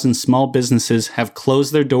 100,000 small businesses have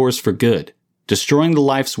closed their doors for good, destroying the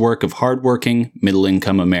life's work of hardworking,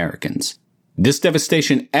 middle-income Americans. This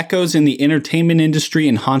devastation echoes in the entertainment industry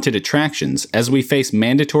and haunted attractions as we face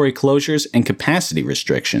mandatory closures and capacity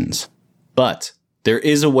restrictions. But there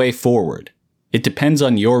is a way forward. It depends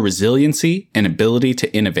on your resiliency and ability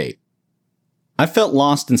to innovate. I've felt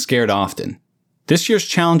lost and scared often. This year's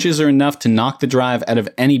challenges are enough to knock the drive out of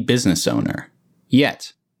any business owner.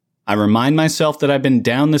 Yet, I remind myself that I've been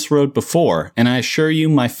down this road before, and I assure you,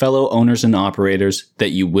 my fellow owners and operators,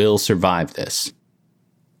 that you will survive this.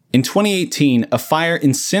 In 2018, a fire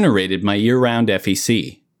incinerated my year-round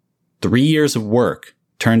FEC. 3 years of work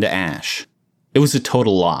turned to ash. It was a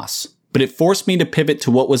total loss, but it forced me to pivot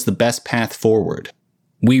to what was the best path forward.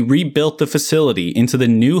 We rebuilt the facility into the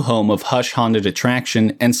new home of Hush Haunted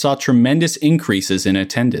Attraction and saw tremendous increases in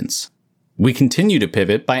attendance. We continue to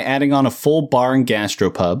pivot by adding on a full bar and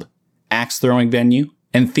gastropub, axe-throwing venue,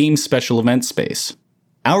 and themed special event space.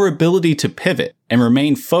 Our ability to pivot and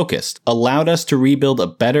remain focused allowed us to rebuild a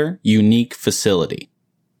better, unique facility.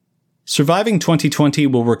 Surviving 2020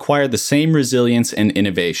 will require the same resilience and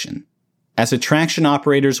innovation. As attraction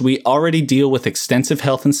operators, we already deal with extensive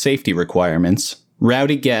health and safety requirements,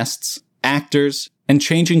 rowdy guests, actors, and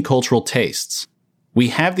changing cultural tastes. We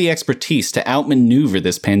have the expertise to outmaneuver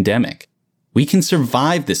this pandemic. We can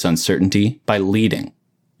survive this uncertainty by leading.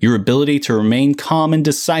 Your ability to remain calm and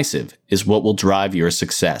decisive is what will drive your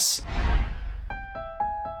success.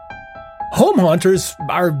 Home haunters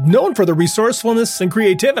are known for their resourcefulness and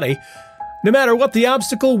creativity. No matter what the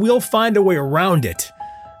obstacle, we'll find a way around it.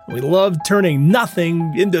 We love turning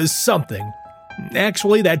nothing into something.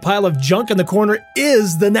 Actually, that pile of junk in the corner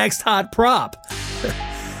is the next hot prop.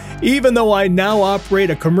 Even though I now operate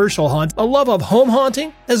a commercial haunt, a love of home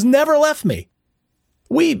haunting has never left me.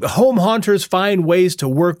 We home haunters find ways to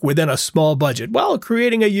work within a small budget while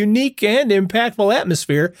creating a unique and impactful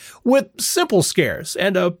atmosphere with simple scares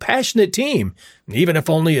and a passionate team, even if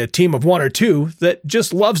only a team of 1 or 2 that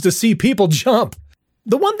just loves to see people jump.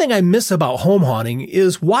 The one thing I miss about home haunting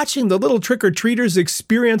is watching the little trick-or-treaters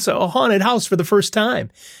experience a haunted house for the first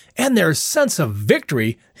time and their sense of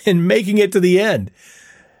victory in making it to the end.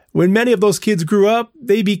 When many of those kids grew up,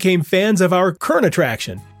 they became fans of our current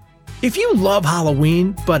attraction. If you love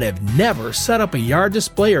Halloween but have never set up a yard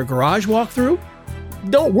display or garage walkthrough,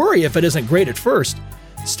 don't worry if it isn't great at first.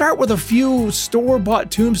 Start with a few store-bought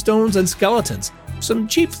tombstones and skeletons, some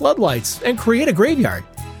cheap floodlights, and create a graveyard.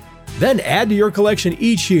 Then add to your collection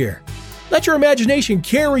each year. Let your imagination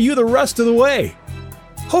carry you the rest of the way.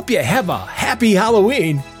 Hope you have a happy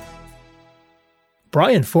Halloween.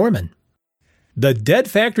 Brian Foreman. The Dead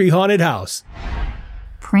Factory Haunted House.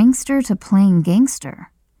 Prankster to Playing Gangster.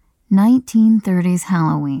 1930s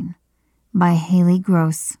Halloween by Haley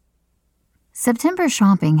Gross. September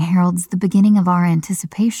shopping heralds the beginning of our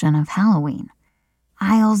anticipation of Halloween.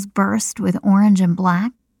 Aisles burst with orange and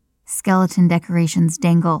black, skeleton decorations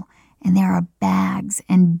dangle, and there are bags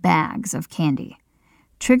and bags of candy.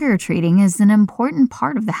 Trick-or-treating is an important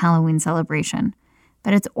part of the Halloween celebration,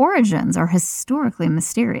 but its origins are historically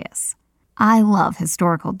mysterious. I love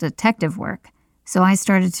historical detective work, so I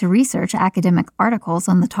started to research academic articles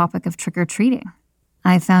on the topic of trick-or-treating.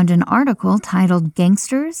 I found an article titled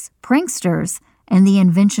Gangsters, Pranksters, and the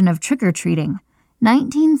Invention of Trick-or-Treating,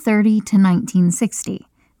 1930 to 1960,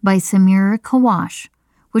 by Samira Kawash,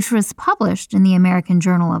 which was published in the American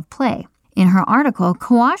Journal of Play. In her article,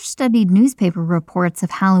 Kawash studied newspaper reports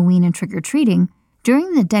of Halloween and trick-or-treating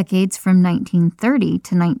during the decades from 1930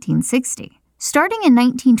 to 1960. Starting in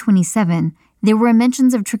 1927, there were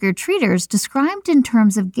mentions of trick-or-treaters described in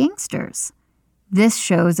terms of gangsters. This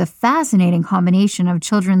shows a fascinating combination of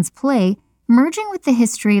children's play merging with the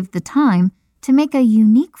history of the time to make a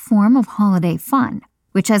unique form of holiday fun,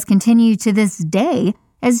 which has continued to this day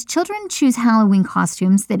as children choose Halloween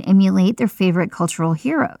costumes that emulate their favorite cultural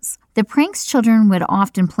heroes. The pranks children would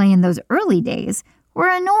often play in those early days were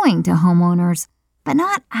annoying to homeowners, but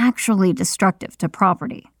not actually destructive to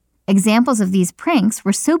property. Examples of these pranks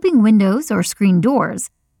were soaping windows or screen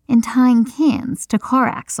doors and tying cans to car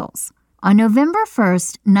axles. On November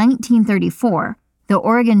 1st, 1934, the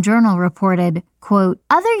Oregon Journal reported, quote,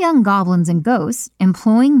 "Other young goblins and ghosts,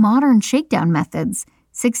 employing modern shakedown methods,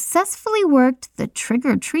 successfully worked the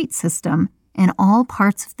trick-or-treat system in all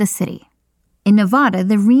parts of the city." In Nevada,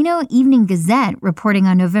 the Reno Evening Gazette, reporting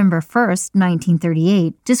on November 1st,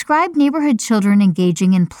 1938, described neighborhood children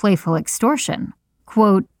engaging in playful extortion.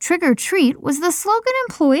 Quote, "Trick-or-treat was the slogan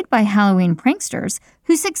employed by Halloween pranksters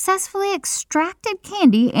who successfully extracted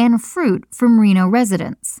candy and fruit from Reno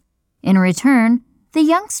residents. In return, the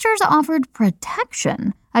youngsters offered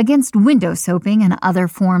protection against window soaping and other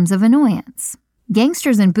forms of annoyance."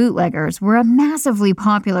 Gangsters and bootleggers were a massively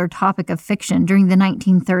popular topic of fiction during the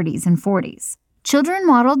 1930s and 40s. Children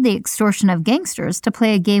modeled the extortion of gangsters to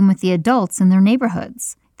play a game with the adults in their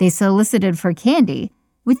neighborhoods. They solicited for candy,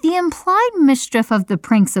 with the implied mischief of the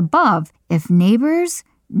pranks above if neighbors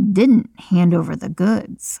didn't hand over the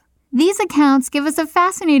goods. These accounts give us a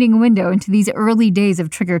fascinating window into these early days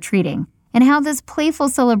of trick-or-treating and how this playful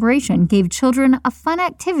celebration gave children a fun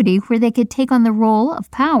activity where they could take on the role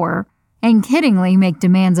of power and kiddingly make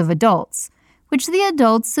demands of adults, which the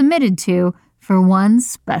adults submitted to for for one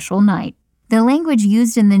special night. The language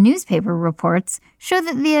used in the newspaper reports show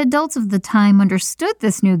that the adults of the time understood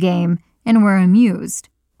this new game and were amused,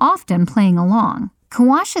 often playing along.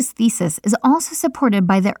 Kawash's thesis is also supported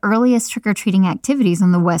by the earliest trick-or-treating activities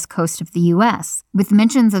on the west coast of the U.S., with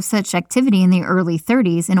mentions of such activity in the early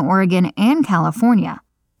 30s in Oregon and California,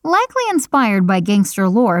 likely inspired by gangster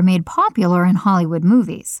lore made popular in Hollywood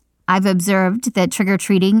movies. I've observed that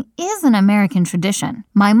trick-or-treating is an American tradition.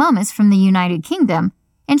 My mom is from the United Kingdom,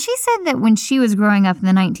 and she said that when she was growing up in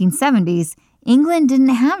the 1970s, England didn't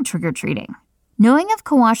have trick-or-treating. Knowing of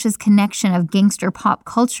Kawash's connection of gangster pop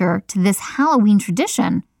culture to this Halloween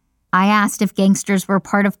tradition, I asked if gangsters were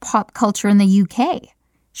part of pop culture in the UK.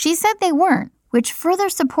 She said they weren't, which further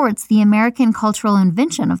supports the American cultural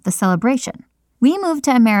invention of the celebration. We moved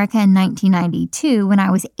to America in 1992 when I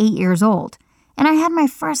was 8 years old, and I had my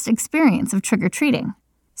first experience of trick-or-treating.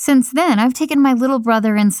 Since then, I've taken my little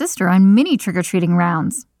brother and sister on many trick-or-treating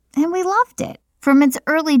rounds, and we loved it. From its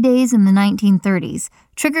early days in the 1930s,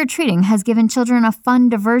 trick-or-treating has given children a fun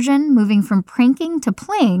diversion, moving from pranking to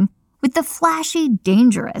playing with the flashy,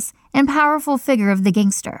 dangerous, and powerful figure of the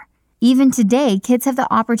gangster. Even today, kids have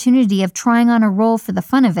the opportunity of trying on a role for the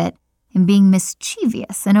fun of it and being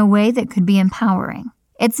mischievous in a way that could be empowering.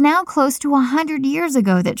 It's now close to 100 years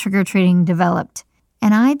ago that trick-or-treating developed,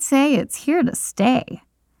 and I'd say it's here to stay.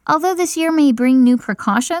 Although this year may bring new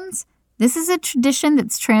precautions, this is a tradition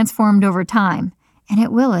that's transformed over time, and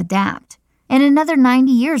it will adapt. In another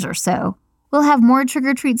 90 years or so, we'll have more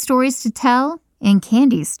trick-or-treat stories to tell and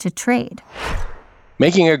candies to trade.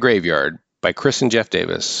 Making a Graveyard by Chris and Jeff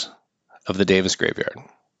Davis of the Davis Graveyard.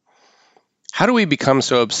 How do we become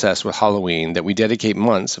so obsessed with Halloween that we dedicate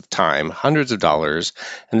months of time, hundreds of dollars,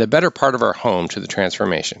 and the better part of our home to the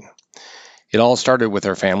transformation? It all started with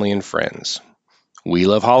our family and friends. We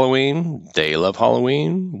love Halloween, they love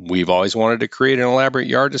Halloween, we've always wanted to create an elaborate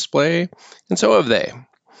yard display, and so have they.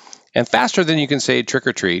 And faster than you can say trick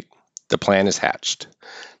or treat, the plan is hatched.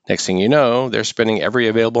 Next thing you know, they're spending every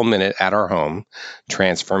available minute at our home,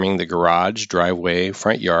 transforming the garage, driveway,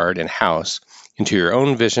 front yard, and house into your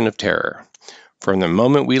own vision of terror. From the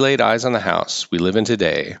moment we laid eyes on the house we live in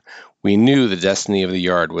today, we knew the destiny of the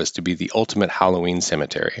yard was to be the ultimate Halloween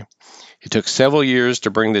cemetery. It took several years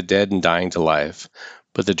to bring the dead and dying to life,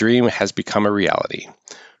 but the dream has become a reality.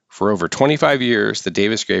 For over 25 years, the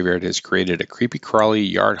Davis Graveyard has created a creepy-crawly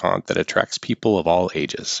yard haunt that attracts people of all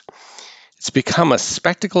ages. It's become a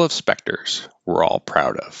spectacle of specters we're all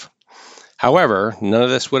proud of. However, none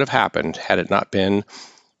of this would have happened had it not been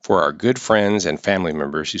for our good friends and family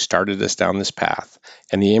members who started us down this path,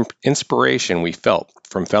 and the inspiration we felt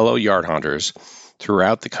from fellow yard haunters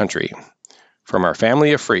throughout the country. From our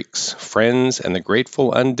family of freaks, friends, and the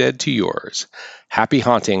grateful undead to yours, happy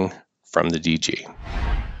haunting from the DG.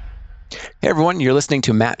 Hey everyone, you're listening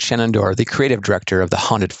to Matt Shenandoah, the creative director of the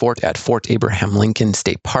Haunted Fort at Fort Abraham Lincoln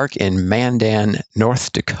State Park in Mandan,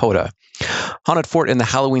 North Dakota. Haunted Fort in the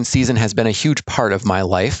Halloween season has been a huge part of my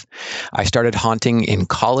life. I started haunting in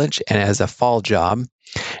college and as a fall job,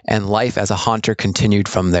 and life as a haunter continued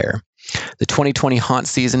from there. The 2020 haunt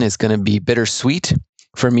season is going to be bittersweet.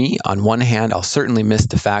 For me, on one hand, I'll certainly miss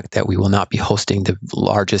the fact that we will not be hosting the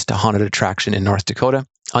largest haunted attraction in North Dakota.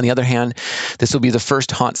 On the other hand, this will be the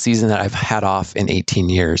first haunt season that I've had off in 18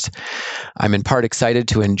 years. I'm in part excited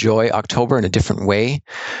to enjoy October in a different way,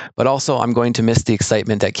 but also I'm going to miss the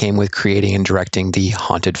excitement that came with creating and directing the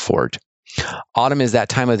Haunted Fort. Autumn is that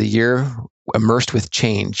time of the year immersed with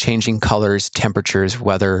change, changing colors, temperatures,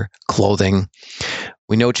 weather, clothing.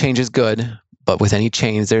 We know change is good, but with any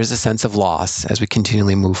change, there's a sense of loss as we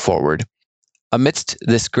continually move forward. Amidst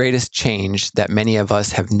this greatest change that many of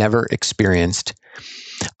us have never experienced,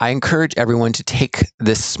 I encourage everyone to take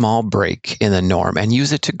this small break in the norm and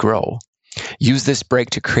use it to grow. Use this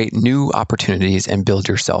break to create new opportunities and build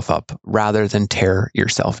yourself up rather than tear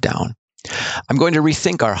yourself down. I'm going to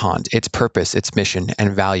rethink our haunt, its purpose, its mission,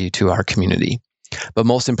 and value to our community. But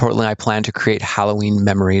most importantly, I plan to create Halloween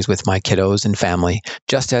memories with my kiddos and family,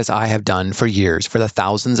 just as I have done for years for the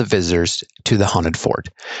thousands of visitors to the Haunted Fort.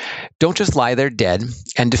 Don't just lie there dead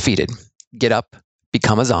and defeated. Get up,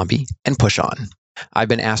 become a zombie, and push on. I've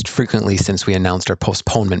been asked frequently since we announced our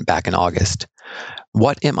postponement back in August.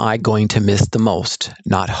 What am I going to miss the most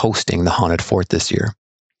not hosting the Haunted Fort this year?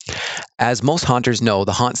 As most haunters know,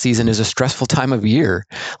 the haunt season is a stressful time of year.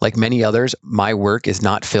 Like many others, my work is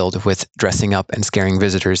not filled with dressing up and scaring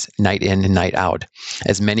visitors night in and night out,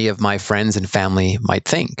 as many of my friends and family might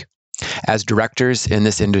think. As directors in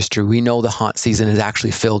this industry, we know the haunt season is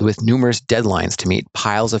actually filled with numerous deadlines to meet,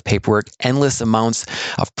 piles of paperwork, endless amounts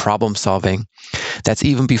of problem solving. That's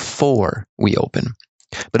even before we open.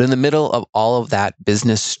 But in the middle of all of that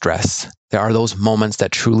business stress, there are those moments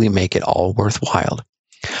that truly make it all worthwhile.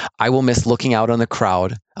 I will miss looking out on the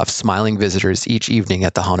crowd of smiling visitors each evening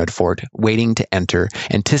at the Haunted Fort, waiting to enter,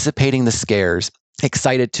 anticipating the scares,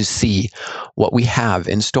 excited to see what we have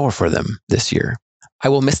in store for them this year. I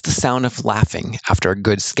will miss the sound of laughing after a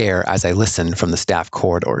good scare as I listen from the staff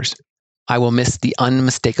corridors. I will miss the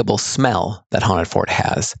unmistakable smell that Haunted Fort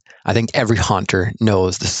has. I think every haunter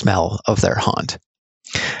knows the smell of their haunt.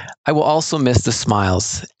 I will also miss the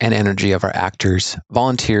smiles and energy of our actors,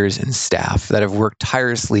 volunteers, and staff that have worked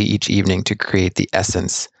tirelessly each evening to create the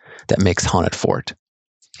essence that makes Haunted Fort.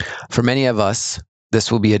 For many of us,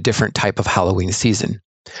 this will be a different type of Halloween season.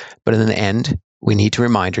 But in the end, we need to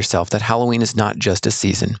remind ourselves that Halloween is not just a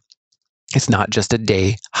season. It's not just a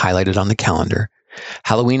day highlighted on the calendar.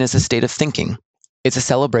 Halloween is a state of thinking. It's a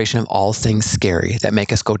celebration of all things scary that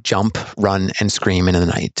make us go jump, run, and scream in the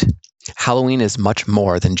night. Halloween is much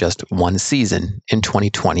more than just one season in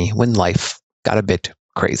 2020 when life got a bit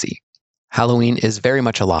crazy. Halloween is very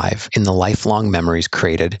much alive in the lifelong memories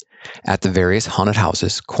created at the various haunted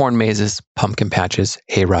houses, corn mazes, pumpkin patches,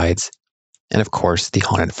 hay rides, and of course, the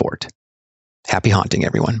Haunted Fort. Happy haunting,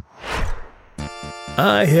 everyone.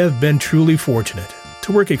 I have been truly fortunate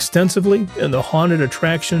to work extensively in the haunted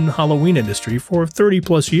attraction Halloween industry for 30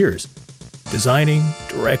 plus years, designing,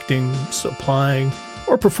 directing, supplying,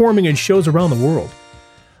 or performing in shows around the world.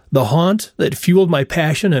 The haunt that fueled my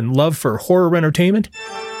passion and love for horror entertainment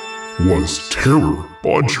was Terror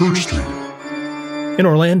on Church Street in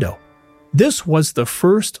Orlando. This was the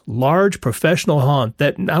first large professional haunt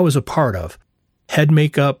that I was a part of. Head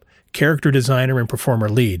makeup, character designer, and performer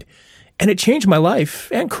lead. And it changed my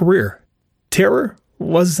life and career. Terror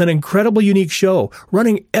was an incredible unique show,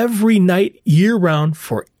 running every night year-round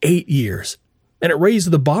for 8 years. And it raised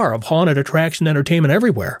the bar of haunted attraction entertainment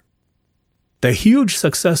everywhere. The huge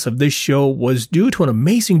success of this show was due to an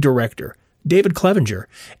amazing director, David Clevenger,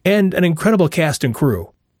 and an incredible cast and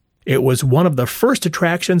crew. It was one of the first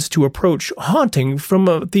attractions to approach haunting from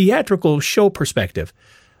a theatrical show perspective.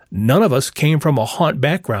 None of us came from a haunt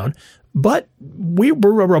background, but we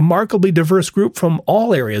were a remarkably diverse group from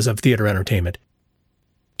all areas of theater entertainment.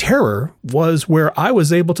 Terror was where I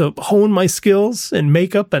was able to hone my skills in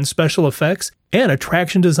makeup and special effects and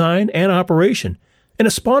attraction design and operation, and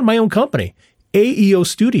it spawned my own company, AEO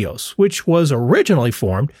Studios, which was originally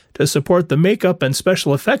formed to support the makeup and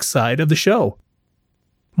special effects side of the show.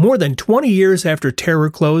 More than 20 years after Terror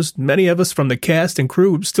closed, many of us from the cast and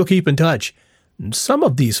crew still keep in touch. Some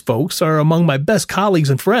of these folks are among my best colleagues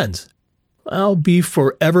and friends. I'll be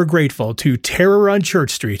forever grateful to Terror on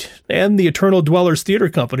Church Street and the Eternal Dwellers Theater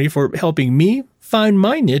Company for helping me find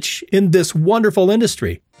my niche in this wonderful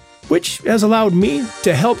industry, which has allowed me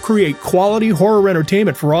to help create quality horror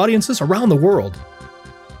entertainment for audiences around the world.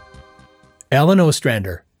 Alan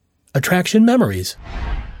Ostrander, Attraction Memories.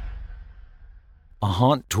 A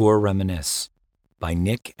Haunt Tour Reminisce by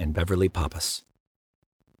Nick and Beverly Pappas.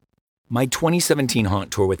 My 2017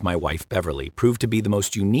 haunt tour with my wife, Beverly, proved to be the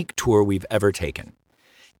most unique tour we've ever taken.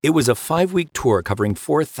 It was a 5-week tour covering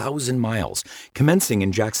 4,000 miles, commencing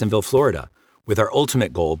in Jacksonville, Florida, with our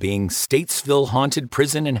ultimate goal being Statesville Haunted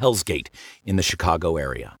Prison and Hell's Gate in the Chicago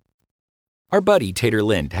area. Our buddy, Tater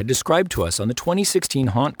Lind, had described to us on the 2016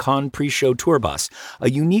 HauntCon pre-show tour bus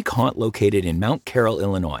a unique haunt located in Mount Carroll,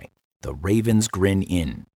 Illinois, the Raven's Grin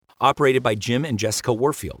Inn, operated by Jim and Jessica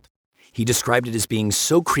Warfield. He described it as being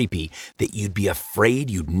so creepy that you'd be afraid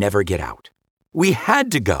you'd never get out. We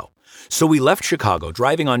had to go, so we left Chicago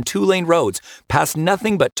driving on 2-lane roads past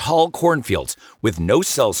nothing but tall cornfields with no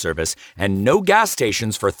cell service and no gas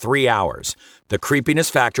stations for 3 hours. The creepiness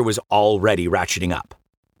factor was already ratcheting up.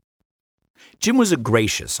 Jim was a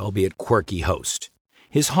gracious, albeit quirky host.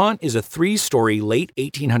 His haunt is a 3-story late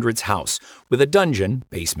 1800s house with a dungeon,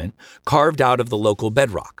 basement, carved out of the local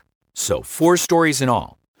bedrock. So 4 stories in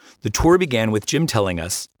all. The tour began with Jim telling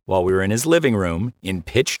us, while we were in his living room, in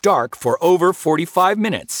pitch dark for over 45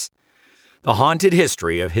 minutes, the haunted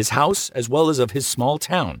history of his house as well as of his small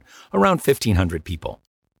town, around 1,500 people.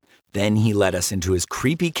 Then he led us into his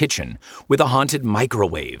creepy kitchen with a haunted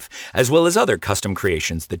microwave, as well as other custom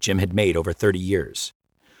creations that Jim had made over 30 years.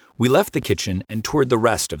 We left the kitchen and toured the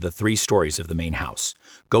rest of the 3 stories of the main house,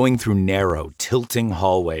 going through narrow, tilting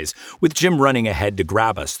hallways, with Jim running ahead to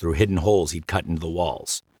grab us through hidden holes he'd cut into the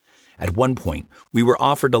walls. At one point, we were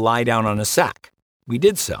offered to lie down on a sack. We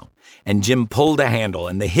did so, and Jim pulled a handle,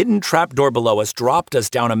 and the hidden trapdoor below us dropped us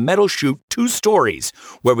down a metal chute 2 stories,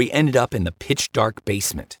 where we ended up in the pitch-dark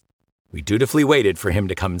basement. We dutifully waited for him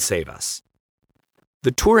to come and save us.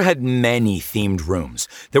 The tour had many themed rooms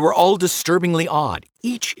that were all disturbingly odd,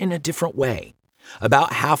 each in a different way.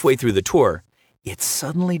 About halfway through the tour, it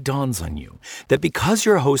suddenly dawns on you that because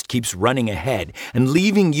your host keeps running ahead and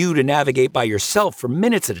leaving you to navigate by yourself for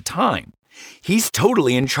minutes at a time, he's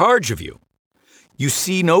totally in charge of you. You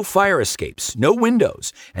see no fire escapes, no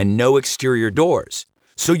windows, and no exterior doors,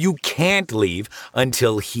 so you can't leave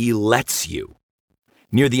until he lets you.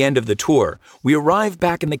 Near the end of the tour, we arrived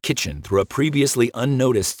back in the kitchen through a previously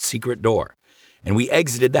unnoticed secret door, and we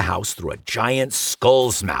exited the house through a giant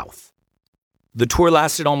skull's mouth. The tour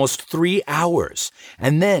lasted almost 3 hours,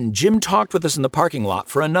 and then Jim talked with us in the parking lot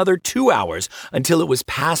for another 2 hours until it was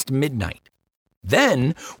past midnight.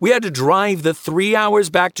 Then we had to drive the 3 hours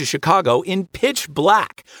back to Chicago in pitch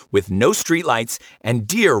black with no streetlights and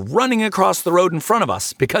deer running across the road in front of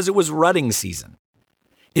us because it was rutting season.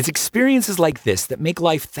 It's experiences like this that make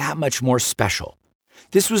life that much more special.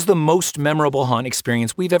 This was the most memorable haunt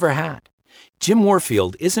experience we've ever had. Jim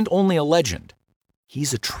Warfield isn't only a legend,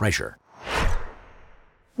 he's a treasure.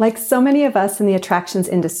 Like so many of us in the attractions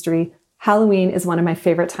industry, Halloween is one of my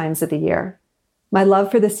favorite times of the year. My love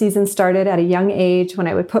for the season started at a young age when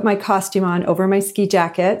I would put my costume on over my ski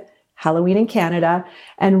jacket, Halloween in Canada,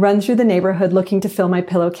 and run through the neighborhood looking to fill my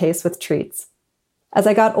pillowcase with treats. As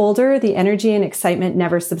I got older, the energy and excitement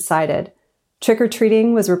never subsided.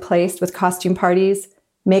 Trick-or-treating was replaced with costume parties,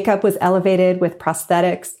 makeup was elevated with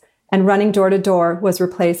prosthetics, and running door to door was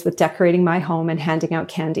replaced with decorating my home and handing out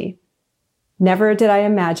candy. Never did I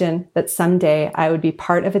imagine that someday I would be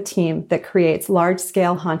part of a team that creates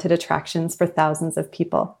large-scale haunted attractions for thousands of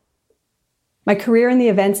people. My career in the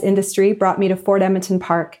events industry brought me to Fort Edmonton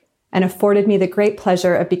Park and afforded me the great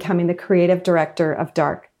pleasure of becoming the creative director of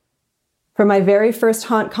Dark. From my very first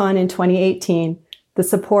HauntCon in 2018, the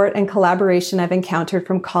support and collaboration I've encountered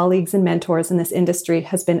from colleagues and mentors in this industry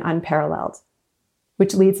has been unparalleled,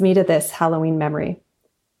 which leads me to this Halloween memory.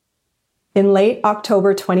 In late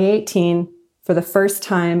October 2018, for the first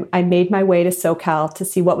time, I made my way to SoCal to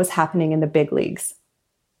see what was happening in the big leagues.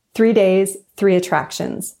 3 days, 3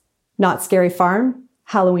 attractions: Not Scary Farm,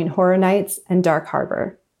 Halloween Horror Nights, and Dark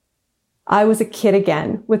Harbor. I was a kid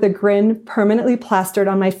again, with a grin permanently plastered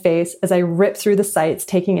on my face as I ripped through the sights,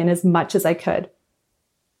 taking in as much as I could.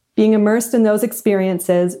 Being immersed in those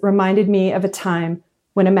experiences reminded me of a time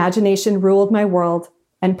when imagination ruled my world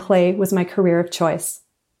and play was my career of choice.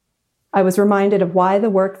 I was reminded of why the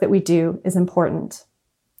work that we do is important.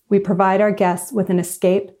 We provide our guests with an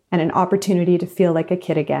escape and an opportunity to feel like a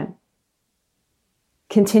kid again.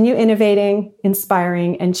 Continue innovating,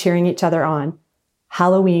 inspiring, and cheering each other on.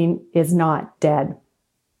 Halloween is not dead.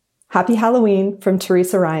 Happy Halloween from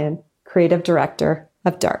Teresa Ryan, Creative Director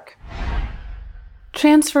of Dark.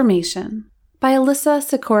 Transformation by Alyssa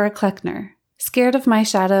Sikora Kleckner, Scared of My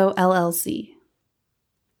Shadow, LLC.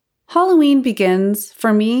 Halloween begins,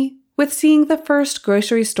 for me, with seeing the first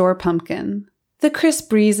grocery store pumpkin. The crisp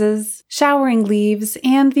breezes, showering leaves,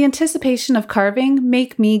 and the anticipation of carving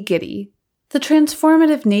make me giddy. The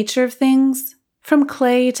transformative nature of things, from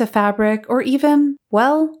clay to fabric or even,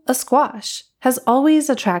 well, a squash, has always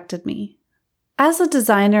attracted me. As a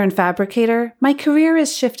designer and fabricator, my career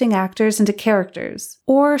is shifting actors into characters,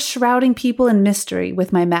 or shrouding people in mystery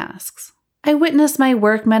with my masks. I witness my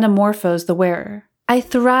work metamorphose the wearer. I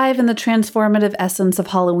thrive in the transformative essence of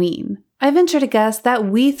Halloween. I venture to guess that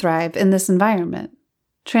we thrive in this environment.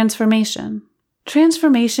 Transformation.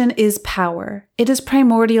 Transformation is power. It is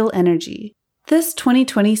primordial energy. This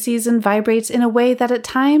 2020 season vibrates in a way that at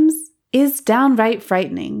times is downright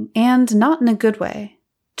frightening, and not in a good way.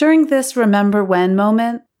 During this remember when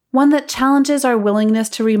moment, one that challenges our willingness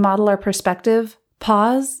to remodel our perspective,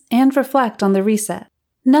 pause, and reflect on the reset.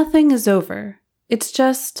 Nothing is over. It's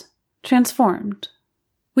just transformed.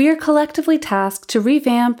 We are collectively tasked to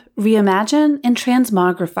revamp, reimagine, and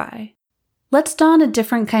transmogrify. Let's don a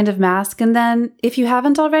different kind of mask and then, if you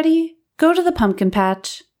haven't already, go to the pumpkin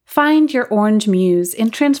patch, find your orange muse,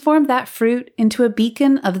 and transform that fruit into a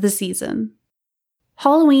beacon of the season.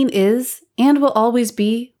 Halloween is, and will always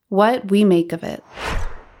be, what we make of it.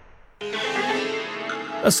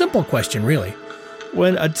 A simple question, really.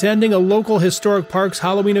 When attending a local historic park's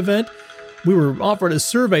Halloween event, we were offered a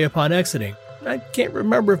survey upon exiting. I can't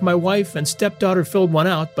remember if my wife and stepdaughter filled one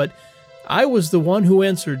out, but I was the one who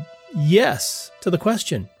answered yes to the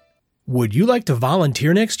question. Would you like to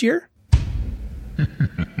volunteer next year?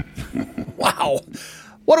 Wow,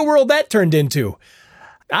 what a world that turned into.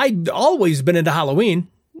 I'd always been into Halloween.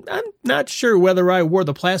 I'm not sure whether I wore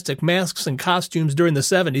the plastic masks and costumes during the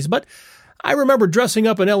 70s, but I remember dressing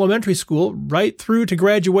up in elementary school right through to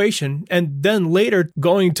graduation and then later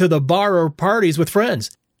going to the bar or parties with friends.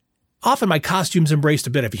 Often my costumes embraced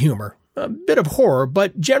a bit of humor, a bit of horror,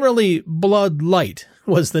 but generally blood light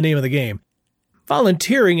was the name of the game.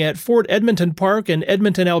 Volunteering at Fort Edmonton Park in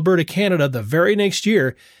Edmonton, Alberta, Canada the very next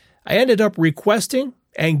year, I ended up requesting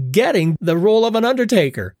and getting the role of an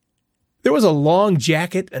undertaker. There was a long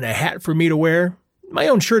jacket and a hat for me to wear. My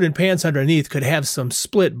own shirt and pants underneath could have some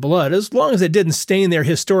split blood as long as it didn't stain their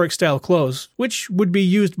historic-style clothes, which would be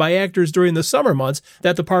used by actors during the summer months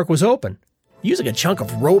that the park was open. Using a chunk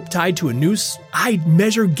of rope tied to a noose, I'd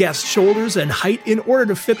measure guests' shoulders and height in order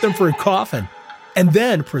to fit them for a coffin, and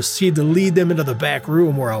then proceed to lead them into the back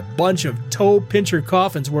room where a bunch of toe-pincher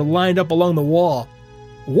coffins were lined up along the wall.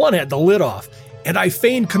 One had the lid off, and I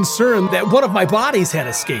feigned concern that one of my bodies had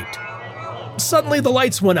escaped. Suddenly the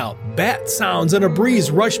lights went out, bat sounds and a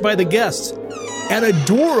breeze rushed by the guests, and a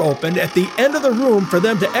door opened at the end of the room for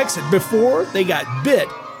them to exit before they got bit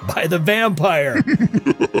by the vampire.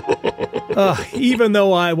 Even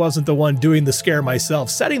though I wasn't the one doing the scare myself,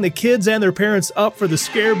 setting the kids and their parents up for the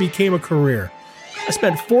scare became a career. I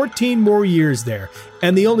spent 14 more years there,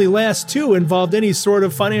 and the only last 2 involved any sort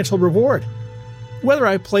of financial reward. Whether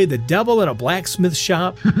I played the devil in a blacksmith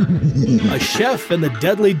shop, a chef in the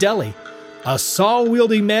deadly deli, a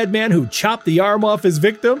saw-wielding madman who chopped the arm off his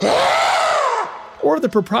victim, or the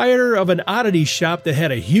proprietor of an oddity shop that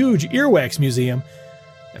had a huge earwax museum,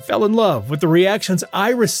 I fell in love with the reactions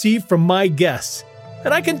I received from my guests,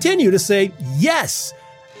 and I continue to say yes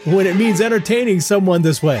when it means entertaining someone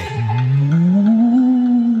this way.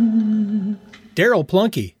 Daryl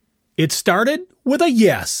Plunkey. It started with a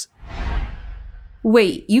yes.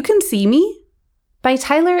 Wait, You Can See Me? By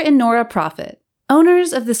Tyler and Nora Profit,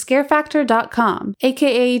 owners of thescarefactor.com,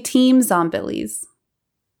 aka Team Zombillies.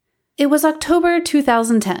 It was October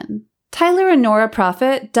 2010. Tyler and Nora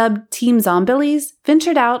Profit, dubbed Team Zombillies,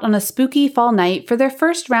 ventured out on a spooky fall night for their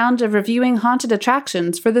first round of reviewing haunted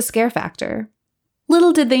attractions for the Scare Factor.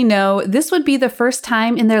 Little did they know this would be the first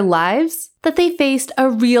time in their lives that they faced a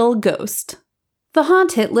real ghost. The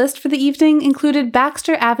haunt hit list for the evening included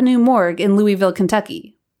Baxter Avenue Morgue in Louisville,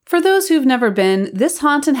 Kentucky. For those who've never been, this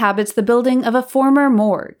haunt inhabits the building of a former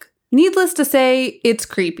morgue. Needless to say, it's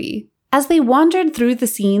creepy. As they wandered through the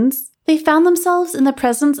scenes, they found themselves in the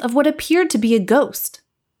presence of what appeared to be a ghost.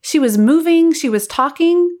 She was moving, she was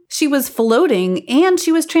talking, she was floating, and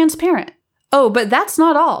she was transparent. Oh, but that's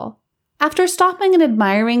not all. After stopping and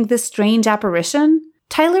admiring this strange apparition,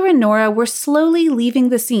 Tyler and Nora were slowly leaving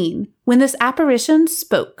the scene when this apparition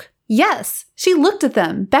spoke. Yes, she looked at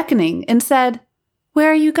them, beckoning, and said,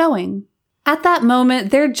 "Where are you going?" At that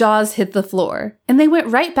moment, their jaws hit the floor, and they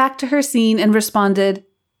went right back to her scene and responded,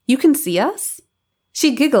 "You can see us?"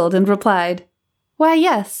 She giggled and replied, "Why,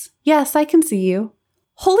 yes, I can see you."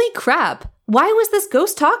 Holy crap! Why was this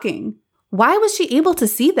ghost talking? Why was she able to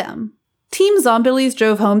see them? Team Zombillies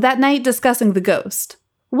drove home that night discussing the ghost.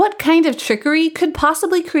 What kind of trickery could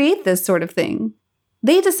possibly create this sort of thing?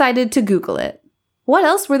 They decided to Google it. What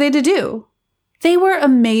else were they to do? They were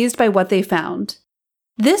amazed by what they found.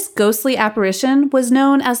 This ghostly apparition was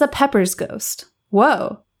known as a Pepper's ghost.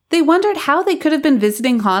 Whoa. They wondered how they could have been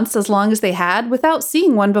visiting haunts as long as they had without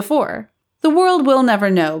seeing one before. The world will never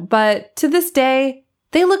know, but to this day,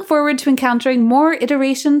 they look forward to encountering more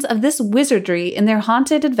iterations of this wizardry in their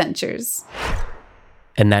haunted adventures.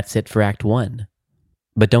 And that's it for Act 1.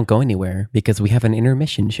 But don't go anywhere because we have an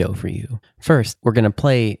intermission show for you. First, we're going to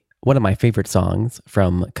play one of my favorite songs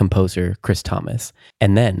from composer Chris Thomas,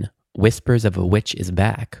 and then Whispers of a Witch is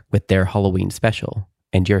back with their Halloween special,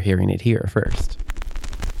 and you're hearing it here first.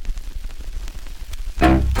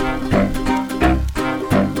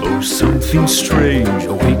 Oh, something strange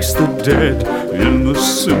awakes the dead in the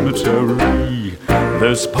cemetery.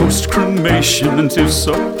 There's post-cremation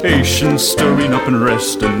anticipation stirring up in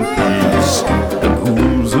rest and peace. The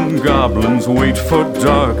ghouls and goblins wait for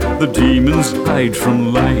dark, the demons hide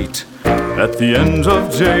from light. At the end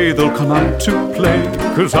of day they'll come out to play,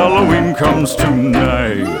 'cause Halloween comes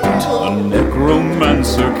tonight. The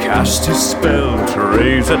necromancer cast his spell to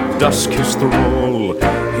raise at dusk his thrall.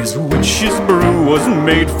 His witch's brew was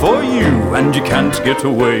made for you, and you can't get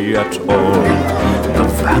away at all. The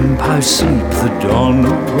vampires sleep the dawn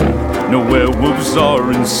away, no werewolves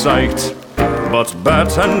are in sight. But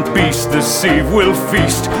bat and beast this eve will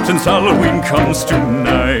feast, since Halloween comes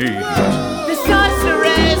tonight. The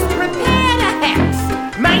sorcerer's prepared a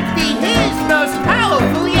hex, might be his most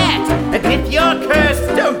powerful yet. And if you're cursed,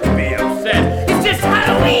 don't be upset, it's just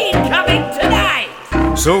Halloween coming tonight.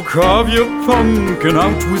 So carve your pumpkin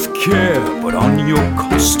out with care, put on your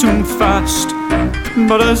costume fast.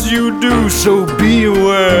 But as you do so, be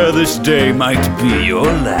aware this day might be your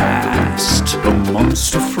last. The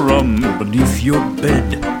monster from beneath your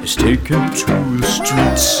bed is taken to the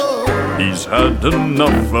streets. He's had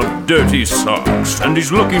enough of dirty socks, and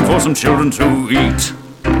he's looking for some children to eat.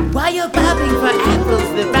 While you're bobbing for apples,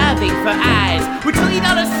 they're bobbing for eyes, which will eat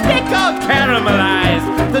on a stick all caramelized.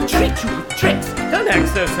 They'll treat you with tricks, don't act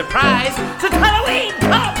so surprised, since Halloween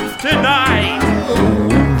comes tonight.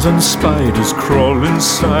 Worms and spiders crawl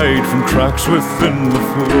inside from cracks within the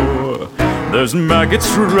floor. There's maggots,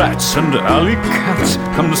 rats, and alley cats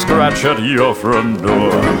come to scratch at your front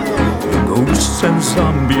door. Ghosts and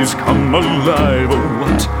zombies come alive, oh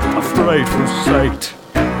what a frightful sight.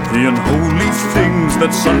 The unholy things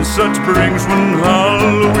that sunset brings when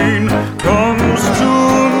Halloween comes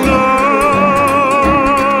tonight.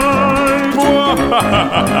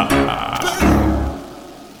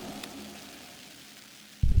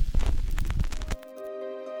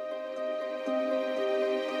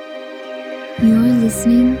 You're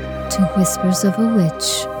listening to Whispers of a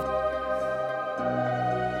Witch.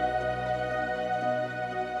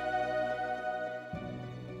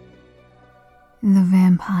 The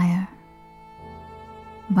Vampire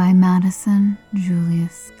by Madison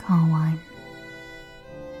Julius Calwine.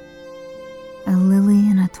 A lily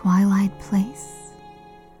in a twilight place,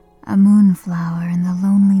 a moonflower in the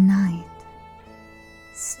lonely night,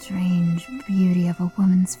 strange beauty of a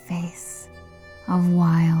woman's face, of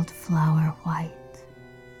wild flower white.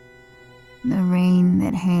 The rain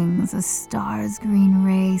that hangs a star's green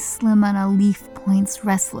ray, slim on a leaf point's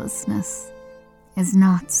restlessness, is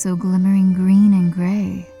not so glimmering green and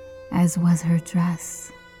gray as was her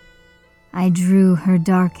dress. I drew her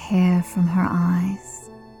dark hair from her eyes,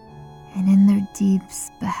 and in their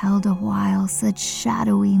deeps beheld a while such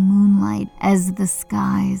shadowy moonlight as the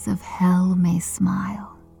skies of hell may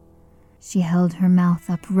smile. She held her mouth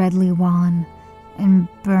up redly wan and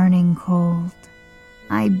burning cold.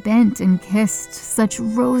 I bent and kissed such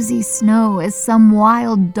rosy snow as some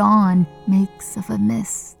wild dawn makes of a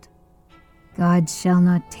mist. God shall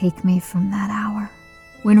not take me from that hour,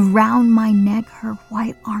 when round my neck her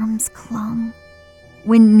white arms clung,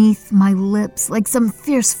 when 'neath my lips, like some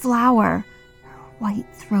fierce flower, her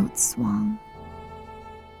white throat swung.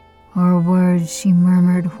 Or words she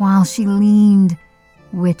murmured while she leaned,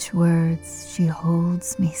 which words she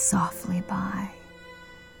holds me softly by,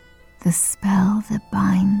 the spell that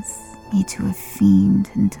binds me to a fiend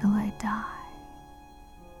until I die.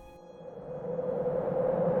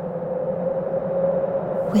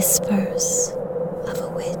 Whispers of a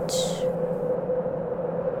Witch.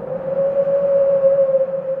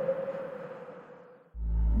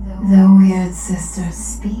 The weird sisters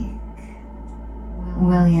speak.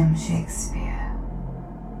 William Shakespeare.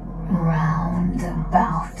 Round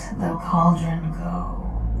about the cauldron go,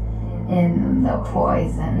 in the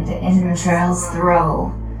poisoned entrails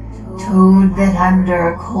throw. Toad that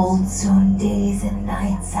under cold stone days and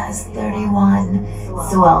nights has 31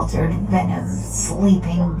 sweltered venom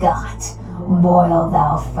sleeping got. Boil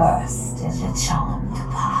thou first in the charmed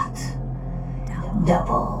pot.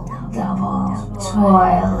 Double, double,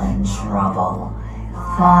 toil and trouble,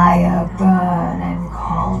 fire burn and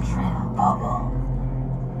cauldron bubble.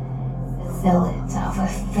 Fill it of a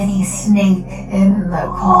finny snake, in the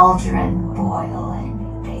cauldron boil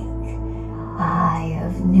and bake. Eye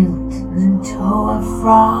of newt and toe of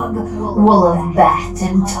frog, wool of bat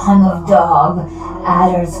and tongue of dog,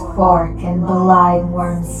 adder's fork and blind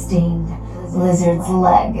worm sting, lizard's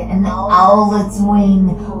leg and owlet's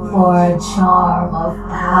wing, for a charm of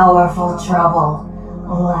powerful trouble,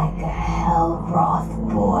 like a hell-broth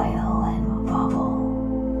boil and bubble.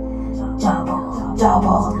 Double,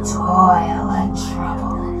 double toil and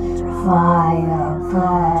trouble, fire,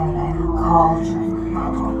 burn, and cauldron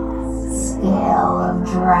bubble. Scale of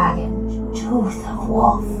dragon, tooth of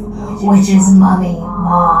wolf, witch's mummy,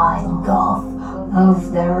 maw and gulf,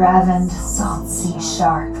 of the ravened salt sea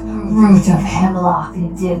shark, root of hemlock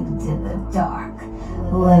digged in the dark,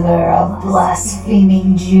 liver of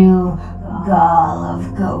blaspheming Jew, gall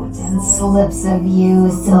of goat and slips of yew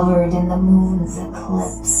silvered in the moon's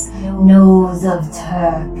eclipse, nose of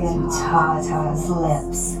Turk and Tartar's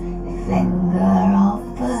lips, finger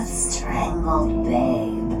of the strangled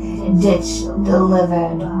babe, ditch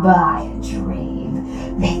delivered by a dream.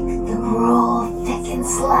 Make the gruel thick and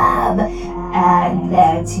slab, add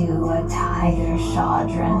thereto a tiger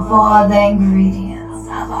chaudron for the ingredients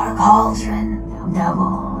of our cauldron.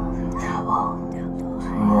 Double, double,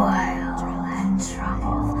 toil and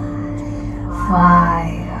trouble,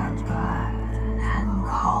 fire burn and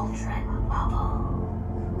cauldron bubble.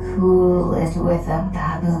 Cool it with a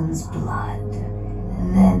baboon's blood,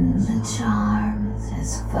 then the charm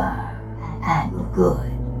is firm and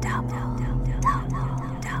good. Double, double,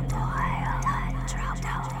 double, toil and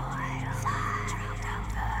trouble, fire burn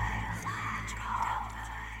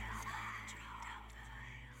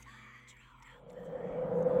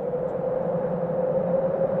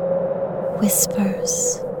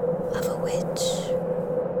whispers of a witch.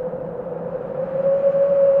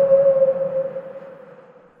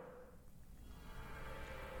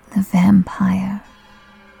 The Vampire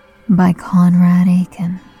by Conrad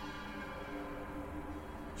Aiken.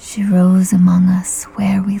 She rose among us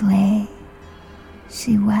where we lay.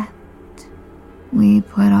 She wept. We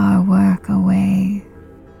put our work away.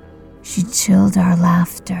 She chilled our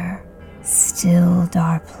laughter, stilled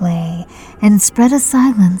our play, and spread a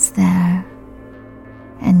silence there.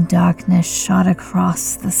 And darkness shot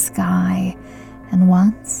across the sky, and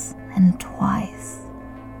once and twice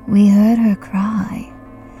we heard her cry,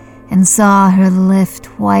 and saw her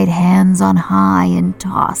lift white hands on high and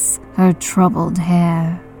toss her troubled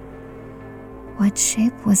hair. What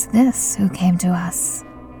shape was this who came to us,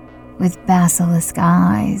 with basilisk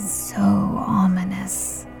eyes so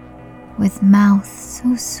ominous, with mouth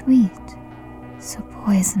so sweet, so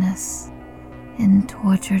poisonous, and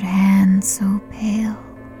tortured hands so pale?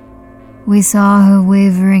 We saw her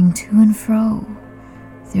wavering to and fro,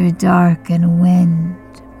 through dark and wind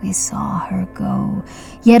we saw her go,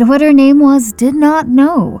 yet what her name was did not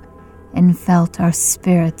know, and felt our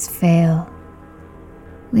spirits fail.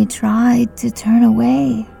 We tried to turn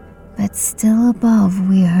away, but still above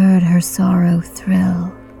we heard her sorrow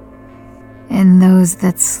thrill. And those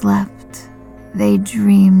that slept, they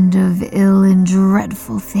dreamed of ill and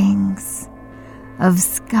dreadful things, of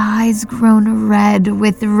skies grown red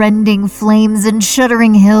with rending flames and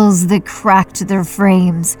shuddering hills that cracked their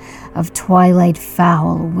frames, of twilight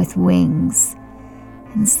foul with wings,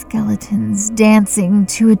 and skeletons dancing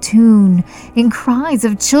to a tune, in cries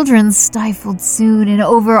of children stifled soon, and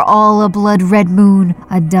over all a blood-red moon,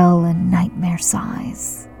 a dull and nightmare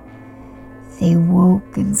sighs. They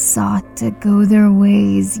woke and sought to go their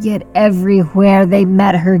ways, yet everywhere they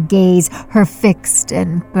met her gaze, her fixed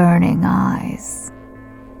and burning eyes.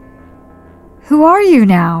 "Who are you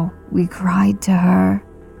now?" we cried to her.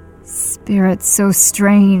 Spirit so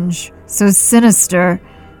strange, so sinister.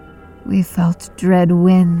 We felt dread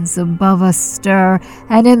winds above us stir,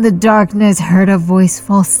 and in the darkness heard a voice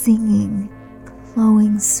fall singing,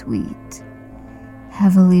 glowing sweet,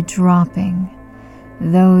 heavily dropping,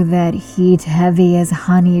 though that heat heavy as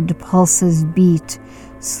honeyed pulses beat,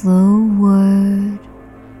 slow word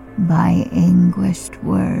by anguished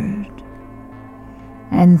word.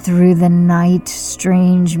 And through the night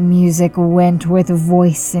strange music went with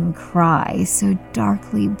voice and cry, so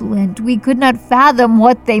darkly blent we could not fathom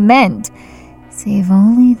what they meant, save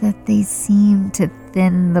only that they seemed to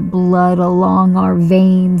thin the blood along our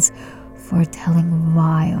veins, foretelling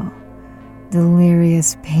vile,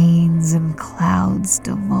 delirious pains and clouds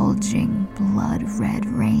divulging blood-red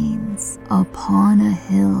rains upon a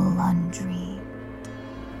hill undreamed.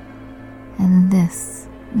 And this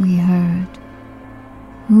we heard: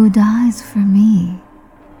 "Who dies for me,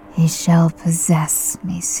 he shall possess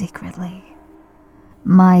me secretly.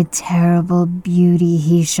 My terrible beauty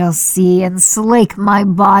he shall see and slake my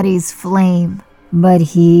body's flame. But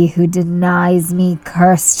he who denies me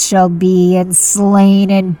cursed shall be, and slain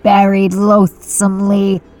and buried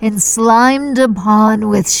loathsomely, and slimed upon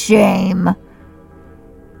with shame."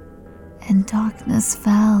 And darkness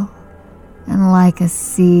fell, and like a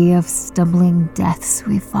sea of stumbling deaths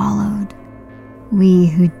we followed, we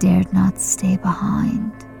who dared not stay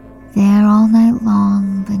behind. There all night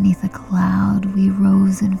long beneath a cloud we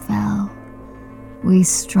rose and fell. We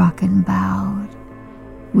struck and bowed.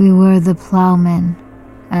 We were the plowmen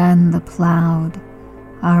and the plowed.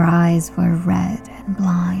 Our eyes were red and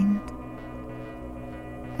blind.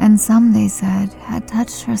 And some, they said, had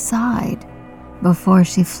touched her side before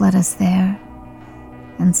she fled us there.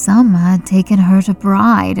 And some had taken her to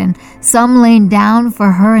bride, and some lain down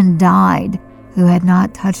for her and died, who had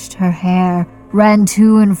not touched her hair, ran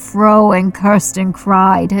to and fro and cursed and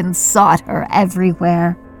cried and sought her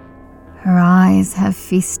everywhere. Her eyes have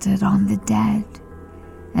feasted on the dead,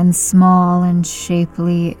 and small and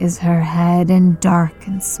shapely is her head, and dark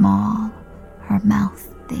and small her mouth,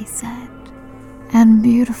 they said, and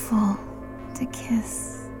beautiful to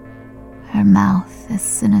kiss. Her mouth is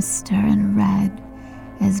sinister and red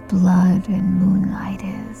as blood and moonlight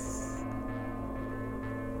is.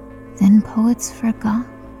 Then poets forgot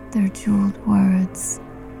their jeweled words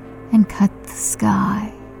and cut the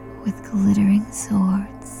sky with glittering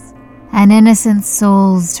swords, and innocent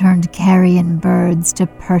souls turned carrion birds to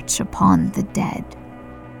perch upon the dead.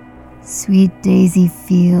 Sweet daisy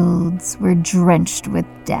fields were drenched with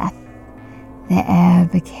death. The air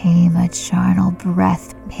became a charnel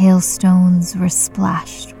breath. Pale stones were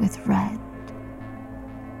splashed with red.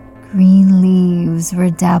 Green leaves were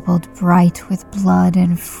dappled bright with blood,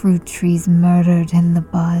 and fruit trees murdered in the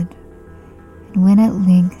bud. And when at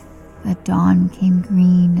length the dawn came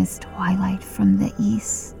green as twilight from the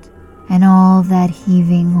east, and all that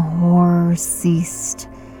heaving horror ceased,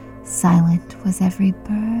 silent was every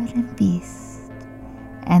bird and beast,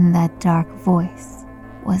 and that dark voice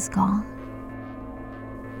was gone.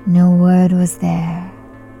 No word was there,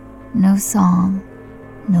 no song,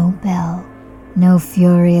 no bell, no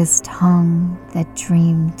furious tongue that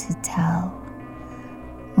dreamed to tell.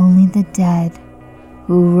 Only the dead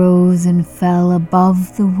who rose and fell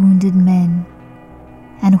above the wounded men,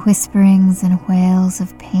 and whisperings and wails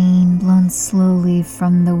of pain blown slowly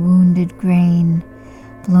from the wounded grain,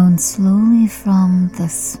 blown slowly from the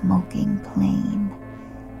smoking plain,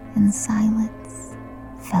 and silence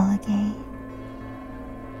fell again.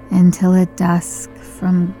 Until at dusk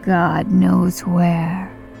from God knows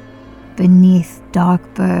where, beneath dark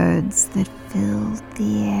birds that filled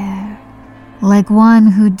the air, like one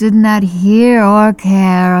who did not hear or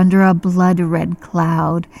care under a blood-red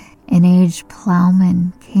cloud, an aged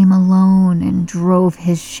plowman came alone and drove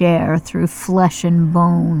his share through flesh and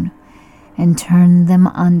bone, and turned them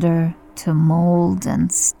under to mold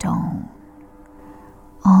and stone.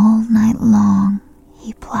 All night long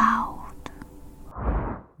he plowed.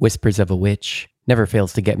 Whispers of a Witch never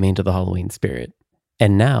fails to get me into the Halloween spirit.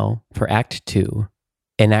 And now for Act 2.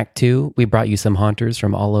 In Act 2, we brought you some haunters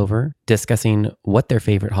from all over, discussing what their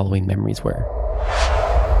favorite Halloween memories were.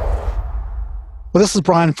 Well, this is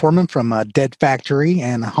Brian Foreman from Dead Factory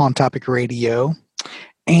and Haunt Topic Radio.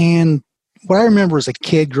 And what I remember as a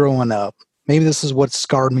kid growing up, maybe this is what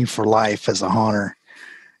scarred me for life as a haunter,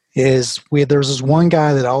 is there was this one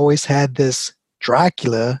guy that always had this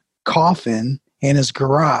Dracula coffin in his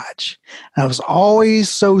garage. And I was always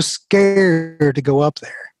so scared to go up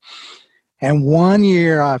there. And one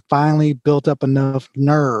year I finally built up enough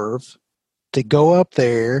nerve to go up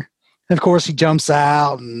there. And of course he jumps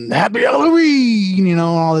out and Happy Halloween,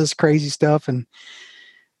 all this crazy stuff. And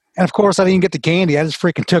of course I didn't get the candy. I just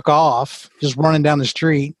freaking took off, just running down the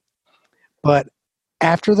street. But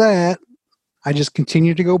after that, I just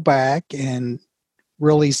continued to go back and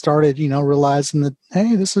really started, realizing that,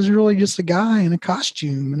 hey, this is really just a guy in a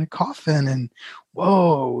costume and a coffin, and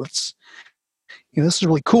whoa, it's, this is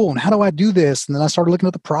really cool. And how do I do this? And then I started looking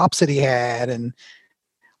at the props that he had. And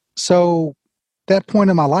so that point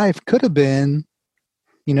in my life could have been,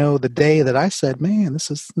 the day that I said, man,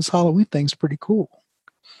 this Halloween thing's pretty cool.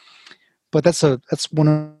 But that's one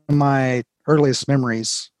of my earliest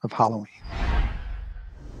memories of Halloween.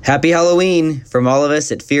 Happy Halloween from all of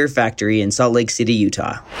us at Fear Factory in Salt Lake City,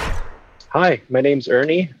 Utah. Hi, my name's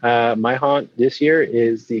Ernie. My haunt this year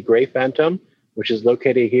is the Gray Phantom, which is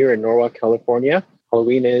located here in Norwalk, California.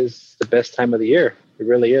 Halloween is the best time of the year. It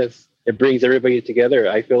really is. It brings everybody together.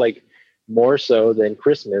 I feel like more so than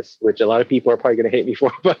Christmas, which a lot of people are probably going to hate me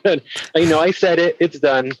for. But, I said it. It's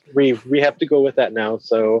done. We have to go with that now.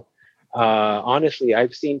 So honestly,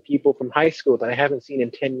 I've seen people from high school that I haven't seen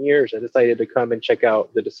in 10 years. I decided to come and check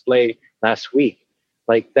out the display last week.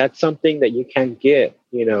 Like, that's something that you can't get,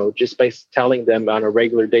 just by telling them on a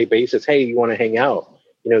regular day basis, hey, you want to hang out?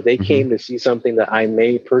 They came to see something that I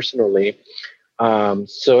made personally.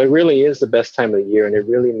 So it really is the best time of the year. And it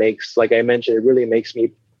really makes, like I mentioned, it really makes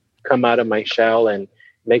me come out of my shell and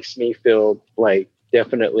makes me feel like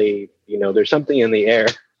definitely, there's something in the air.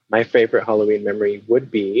 My favorite Halloween memory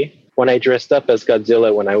would be when I dressed up as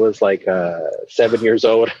Godzilla when I was like 7 years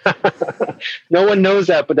old. No one knows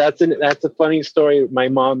that, but that's a funny story. My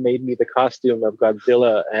mom made me the costume of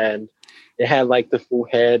Godzilla, and it had like the full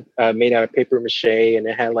head made out of paper mache, and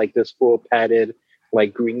it had like this full padded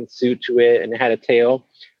like green suit to it, and it had a tail.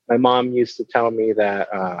 My mom used to tell me that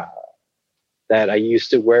that I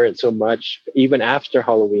used to wear it so much, even after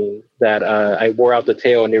Halloween, that I wore out the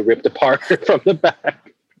tail and it ripped apart from the back.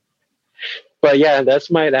 But yeah,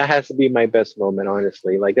 that has to be my best moment,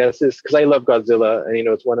 honestly. Like, that's just because I love Godzilla, and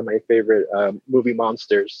it's one of my favorite movie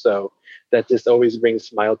monsters. So that just always brings a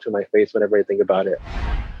smile to my face whenever I think about it.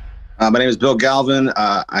 My name is Bill Galvin.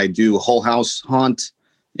 I do Whole House Haunt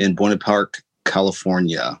in Buena Park,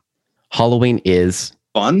 California. Halloween is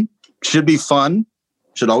fun. Should be fun.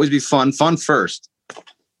 Should always be fun. Fun first.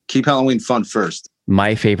 Keep Halloween fun first.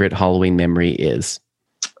 My favorite Halloween memory is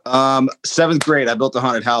 7th grade. I built a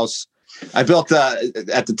haunted house. I built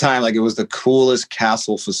at the time, like, it was the coolest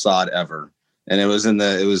castle facade ever. And it was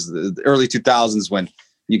the early 2000s when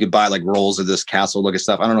you could buy like rolls of this castle looking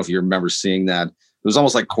stuff. I don't know if you remember seeing that. It was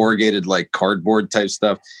almost like corrugated, like cardboard type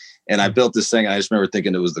stuff. And I built this thing, and I just remember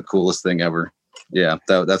thinking it was the coolest thing ever. Yeah,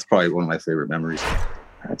 that's probably one of my favorite memories.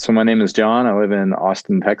 So my name is John. I live in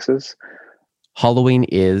Austin, Texas. Halloween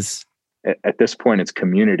is, at this point, it's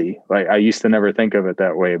community. Like, I used to never think of it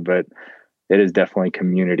that way, but it is definitely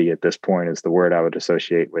community at this point is the word I would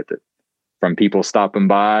associate with it. From people stopping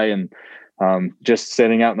by and just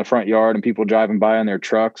sitting out in the front yard and people driving by in their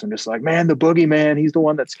trucks and just like, man, the boogeyman, he's the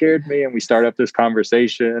one that scared me. And we start up this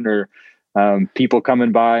conversation, or people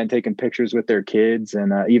coming by and taking pictures with their kids.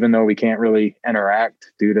 And even though we can't really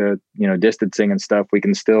interact due to, distancing and stuff, we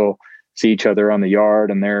can still see each other on the yard,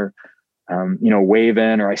 and they're,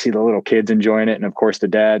 waving, or I see the little kids enjoying it. And of course the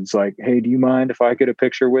dad's like, hey, do you mind if I get a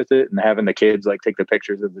picture with it? And having the kids like take the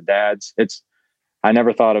pictures of the dads. I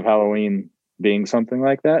never thought of Halloween being something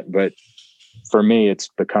like that, but for me, it's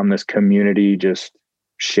become this community just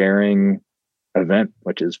sharing event,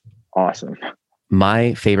 which is awesome.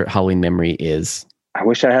 My favorite Halloween memory is... I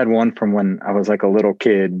wish I had one from when I was like a little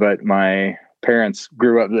kid, but my parents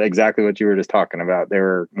grew up exactly what you were just talking about. They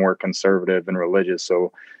were more conservative and religious.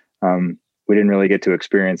 So we didn't really get to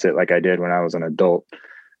experience it like I did when I was an adult.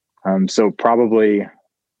 So probably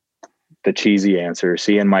the cheesy answer,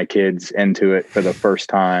 seeing my kids into it for the first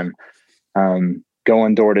time,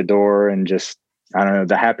 going door to door, and just, I don't know,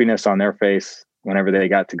 the happiness on their face whenever they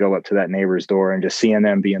got to go up to that neighbor's door and just seeing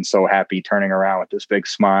them being so happy, turning around with this big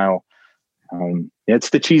smile.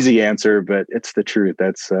 It's the cheesy answer, but it's the truth.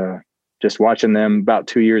 That's just watching them about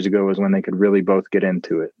 2 years ago was when they could really both get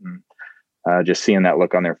into it. And just seeing that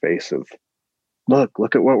look on their face of,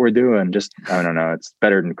 look at what we're doing. Just, I don't know, it's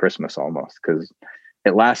better than Christmas almost because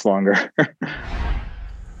it lasts longer.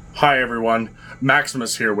 Hi, everyone.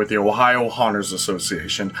 Maximus here with the Ohio Haunters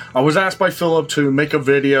Association. I was asked by Philip to make a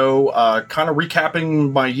video kind of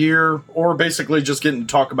recapping my year, or basically just getting to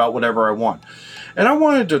talk about whatever I want. And I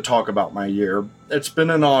wanted to talk about my year. It's been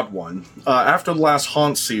an odd one. After the last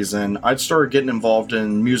haunt season, I'd started getting involved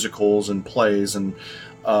in musicals and plays, and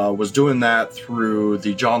was doing that through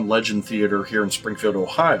the John Legend Theater here in Springfield,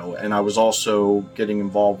 Ohio. And I was also getting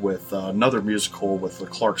involved with another musical with the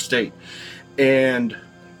Clark State. And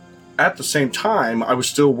at the same time, I was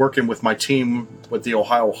still working with my team with the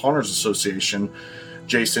Ohio Haunters Association.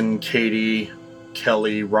 Jason, Katie,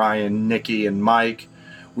 Kelly, Ryan, Nikki, and Mike.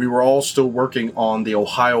 We were all still working on the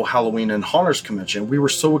Ohio Halloween and Haunters Convention. We were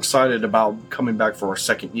so excited about coming back for our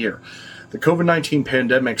second year. The COVID-19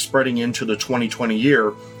 pandemic spreading into the 2020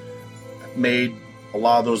 year made a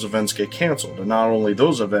lot of those events get canceled. And not only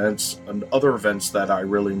those events, and other events that I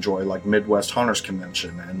really enjoy, like Midwest Haunters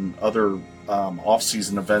Convention and other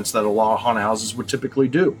off-season events that a lot of haunted houses would typically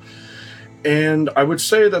do. And I would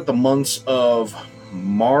say that the months of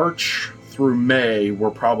March through May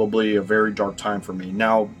were probably a very dark time for me.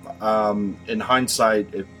 Now, in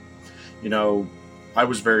hindsight, I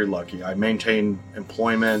was very lucky. I maintained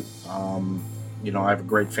employment. I have a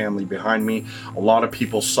great family behind me. A lot of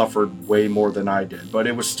people suffered way more than I did, but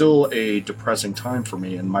it was still a depressing time for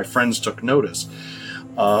me, and my friends took notice.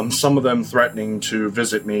 Some of them threatening to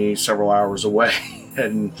visit me several hours away.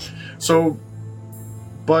 And so,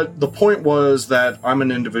 but the point was that I'm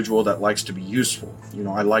an individual that likes to be useful.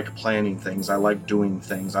 I like planning things. I like doing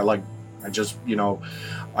things. I like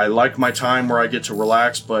my time where I get to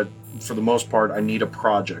relax, but for the most part, I need a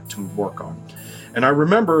project to work on. And I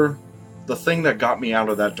remember the thing that got me out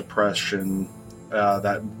of that depression,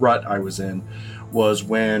 that rut I was in, was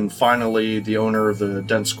when finally the owner of the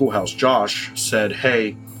Dent Schoolhouse, Josh, said,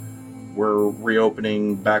 hey, we're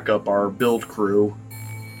reopening back up our build crew.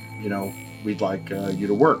 We'd like you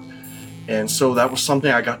to work. And so that was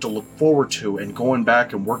something I got to look forward to, and going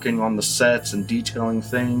back and working on the sets and detailing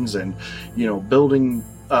things and, building,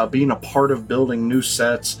 being a part of building new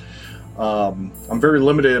sets. I'm very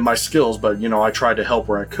limited in my skills, but, I tried to help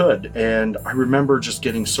where I could. And I remember just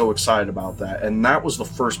getting so excited about that. And that was the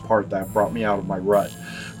first part that brought me out of my rut.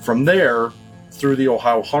 From there, through the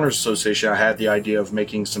Ohio Haunters Association, I had the idea of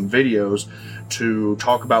making some videos to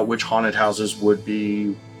talk about which haunted houses would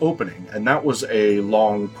be opening. And that was a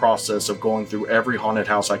long process of going through every haunted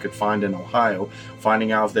house I could find in Ohio,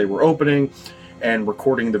 finding out if they were opening, and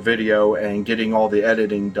recording the video and getting all the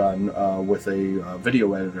editing done with a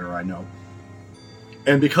video editor I know.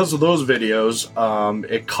 And because of those videos,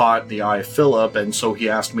 it caught the eye of Philip, and so he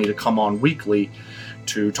asked me to come on weekly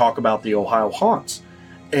to talk about the Ohio haunts.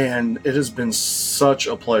 And it has been such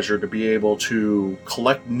a pleasure to be able to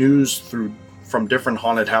collect news from different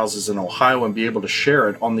haunted houses in Ohio and be able to share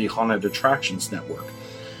it on the Haunted Attractions Network.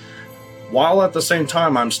 While at the same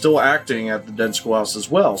time, I'm still acting at the Dent Schoolhouse as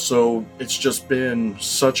well. So it's just been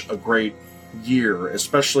such a great year,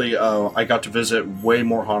 especially I got to visit way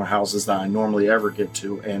more haunted houses than I normally ever get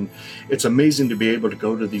to. And it's amazing to be able to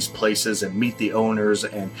go to these places and meet the owners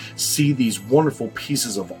and see these wonderful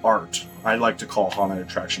pieces of art. I like to call haunted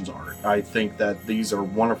attractions art. I think that these are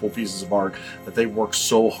wonderful pieces of art that they work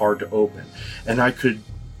so hard to open. And I could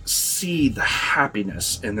see the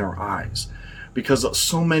happiness in their eyes, because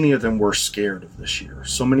so many of them were scared of this year.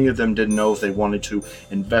 So many of them didn't know if they wanted to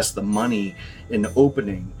invest the money in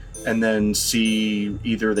opening and then see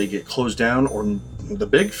either they get closed down, or the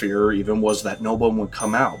big fear even was that no one would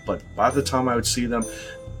come out. But by the time I would see them,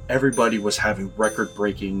 everybody was having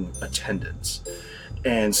record-breaking attendance.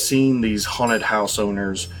 And seeing these haunted house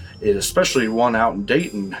owners, especially one out in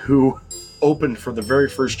Dayton who opened for the very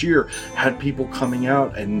first year, had people coming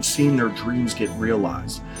out and seeing their dreams get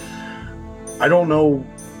realized. I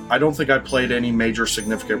don't think I played any major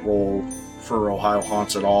significant role for Ohio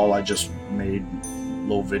Haunts at all. I just made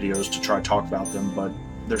little videos to try to talk about them, but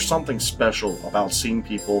there's something special about seeing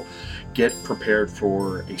people get prepared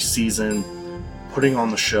for a season, putting on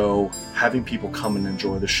the show, having people come and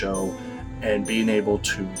enjoy the show, and being able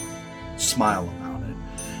to smile about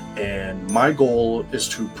it. And my goal is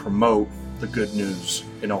to promote the good news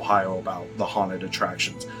in Ohio about the haunted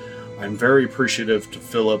attractions. I'm very appreciative to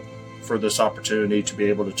Philip for this opportunity to be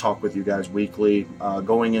able to talk with you guys weekly.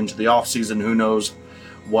 Going into the off season, who knows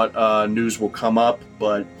what news will come up,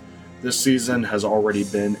 but this season has already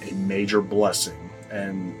been a major blessing,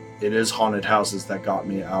 and it is haunted houses that got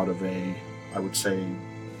me out of I would say,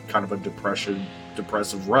 kind of a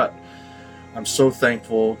depressive rut. I'm so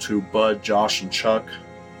thankful to Bud, Josh, and Chuck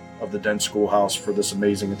of the Dent Schoolhouse for this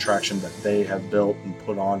amazing attraction that they have built and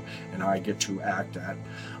put on, and I get to act at.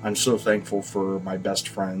 I'm so thankful for my best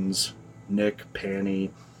friends, Nick,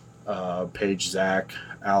 Panny, Paige, Zach,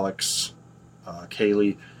 Alex,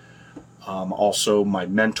 Kaylee. Also my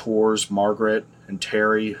mentors, Margaret and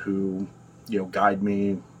Terry, who guide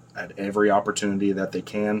me at every opportunity that they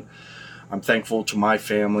can. I'm thankful to my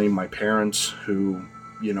family, my parents, who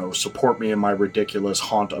support me in my ridiculous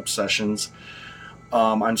haunt obsessions.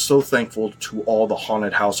 I'm so thankful to all the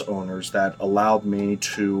haunted house owners that allowed me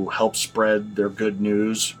to help spread their good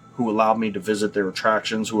news, who allowed me to visit their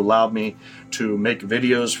attractions, who allowed me to make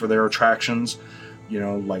videos for their attractions,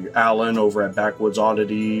 like Alan over at Backwoods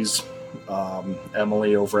Oddities,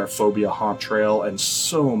 Emily over at Phobia Haunt Trail, and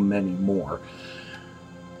so many more.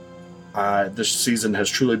 This season has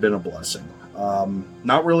truly been a blessing.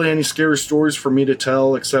 Not really any scary stories for me to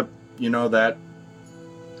tell, except, that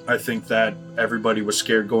I think that everybody was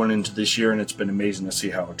scared going into this year, and it's been amazing to see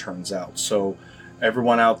how it turns out. So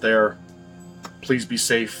everyone out there, please be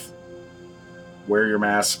safe, wear your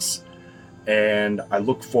masks, and I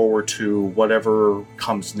look forward to whatever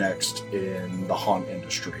comes next in the haunt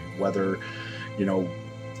industry, whether,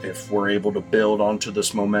 if we're able to build onto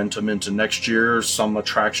this momentum into next year. Some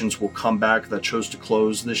attractions will come back that chose to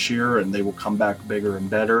close this year, and they will come back bigger and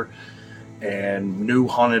better, and new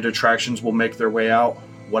haunted attractions will make their way out.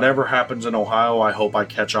 Whatever happens in Ohio, I hope I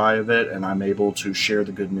catch eye of it and I'm able to share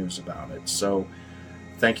the good news about it. So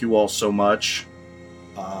thank you all so much.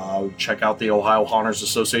 Check out the Ohio Haunters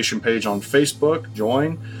Association page on Facebook,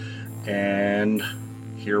 join, and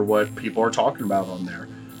hear what people are talking about on there.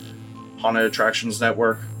 Haunted Attractions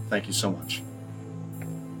Network, thank you so much.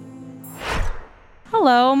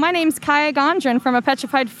 Hello, my name's Kaya Gondran from A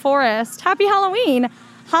Petrified Forest. Happy Halloween!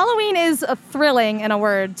 Halloween is thrilling, in a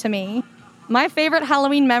word, to me. My favorite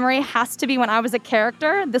Halloween memory has to be when I was a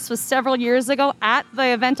character. This was several years ago at the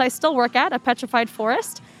event I still work at, A Petrified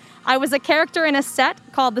Forest. I was a character in a set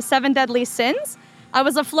called The Seven Deadly Sins. I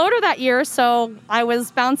was a floater that year, so I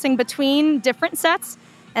was bouncing between different sets.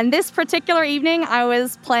 And this particular evening, I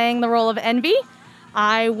was playing the role of Envy.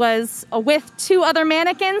 I was with two other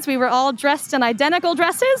mannequins. We were all dressed in identical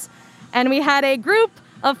dresses. And we had a group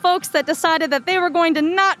of folks that decided that they were going to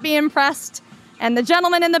not be impressed. And the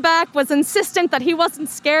gentleman in the back was insistent that he wasn't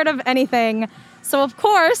scared of anything. So, of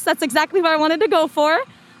course, that's exactly what I wanted to go for.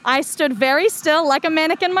 I stood very still, like a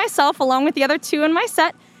mannequin myself, along with the other two in my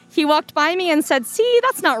set. He walked by me and said, "See,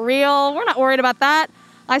 that's not real. We're not worried about that."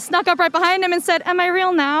 I snuck up right behind him and said, "Am I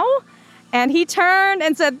real now?" And he turned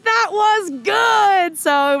and said, "That was good."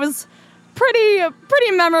 So it was pretty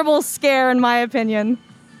memorable scare, in my opinion.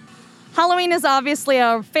 Halloween is obviously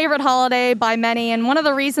a favorite holiday by many, and one of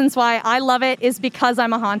the reasons why I love it is because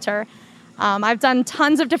I'm a haunter. I've done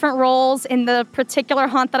tons of different roles in the particular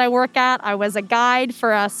haunt that I work at. I was a guide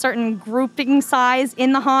for a certain grouping size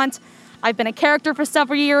in the haunt. I've been a character for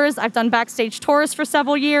several years. I've done backstage tours for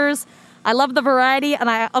several years. I love the variety, and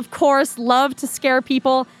I, of course, love to scare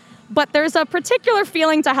people. But there's a particular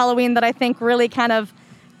feeling to Halloween that I think really kind of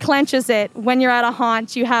clenches it. When you're at a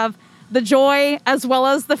haunt, you have the joy as well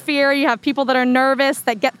as the fear. You have people that are nervous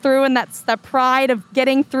that get through, and that's the pride of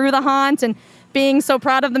getting through the haunt and being so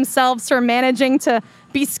proud of themselves for managing to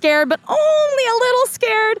be scared, but only a little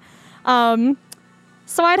scared.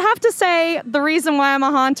 So I'd have to say the reason why I'm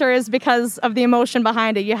a haunter is because of the emotion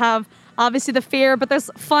behind it. You have obviously the fear, but there's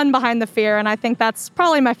fun behind the fear, and I think that's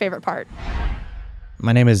probably my favorite part.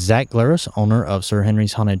 My name is Zach Glaros, owner of Sir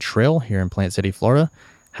Henry's Haunted Trail here in Plant City, Florida.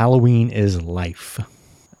 Halloween is life.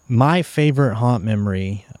 My favorite haunt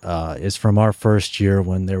memory is from our first year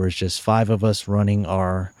when there was just 5 of us running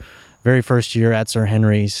our very first year at Sir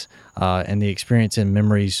Henry's, and the experience and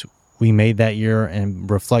memories we made that year,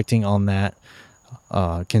 and reflecting on that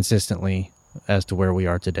consistently as to where we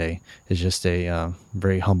are today is just a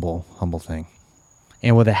very humble thing.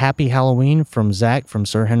 And with a happy Halloween from Zach from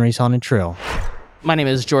Sir Henry's Haunted Trail. My name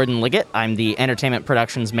is Jordan Liggett. I'm the entertainment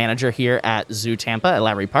productions manager here at Zoo Tampa at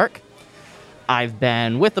Lowry Park. I've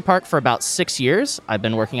been with the park for about 6 years. I've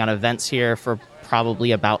been working on events here for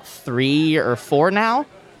probably about 3 or 4 now.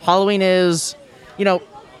 Halloween is,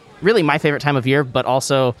 really my favorite time of year, but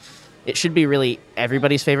also it should be really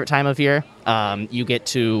everybody's favorite time of year. You get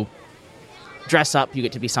to dress up, you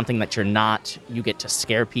get to be something that you're not, you get to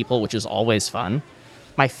scare people, which is always fun.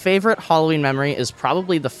 My favorite Halloween memory is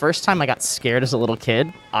probably the first time I got scared as a little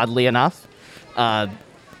kid, oddly enough.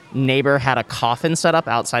 Neighbor had a coffin set up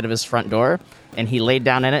outside of his front door, and he laid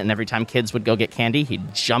down in it, and every time kids would go get candy,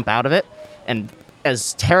 he'd jump out of it. And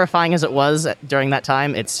as terrifying as it was during that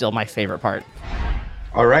time, it's still my favorite part.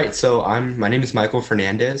 All right, so my name is Michael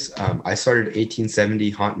Fernandez. I started 1870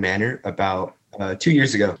 Haunt Manor about 2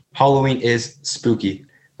 years ago. Halloween is spooky.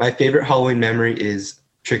 My favorite Halloween memory is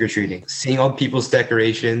trick-or-treating. Seeing all people's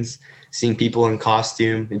decorations, seeing people in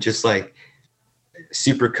costume, and just like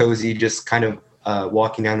super cozy, just kind of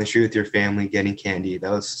walking down the street with your family, getting candy.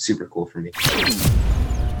 That was super cool for me.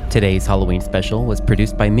 Today's Halloween special was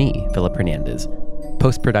produced by me, Philip Hernandez.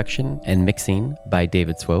 Post-production and mixing by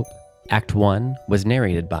David Swope. Act 1 was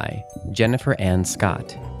narrated by Jennifer Ann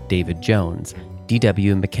Scott, David Jones,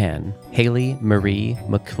 D.W. McCann, Haley Marie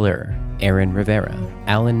McClure, Aaron Rivera,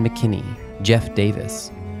 Alan McKinney, Jeff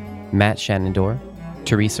Davis, Matt Shenandoah,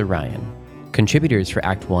 Teresa Ryan. Contributors for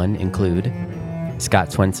Act 1 include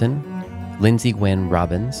Scott Swenson, Lindsay Gwen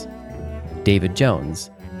Robbins, David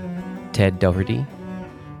Jones, Ted Doherty,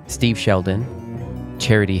 Steve Sheldon,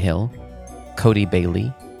 Charity Hill, Cody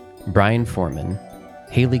Bailey, Brian Foreman,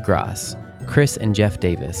 Haley Gross, Chris and Jeff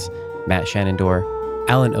Davis, Matt Shenandoah,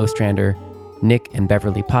 Alan Ostrander, Nick and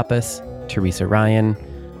Beverly Pappas, Teresa Ryan,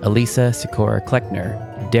 Elisa Sikora Kleckner,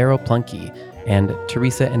 Daryl Plunky, and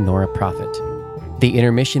Teresa and Nora Prophet. The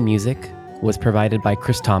intermission music was provided by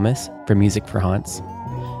Chris Thomas for Music for Haunts.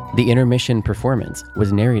 The intermission performance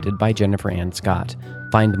was narrated by Jennifer Ann Scott.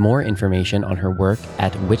 Find more information on her work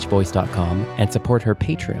at witchvoice.com and support her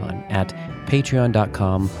Patreon at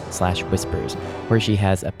patreon.com/whispers, where she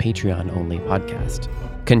has a Patreon-only podcast.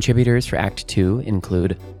 Contributors for Act 2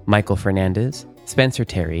 include Michael Fernandez, Spencer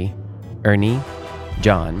Terry, Ernie,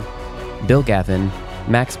 John, Bill Gavin,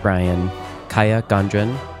 Max Bryan, Kaya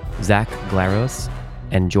Gondran, Zach Glaros,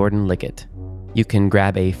 and Jordan Liggett. You can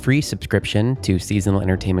grab a free subscription to Seasonal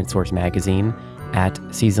Entertainment Source magazine at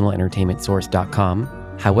seasonalentertainmentsource.com.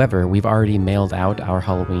 However, we've already mailed out our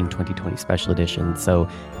Halloween 2020 special edition, so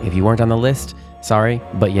if you weren't on the list, sorry,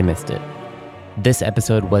 but you missed it. This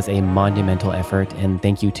episode was a monumental effort, and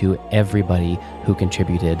thank you to everybody who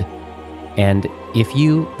contributed. And if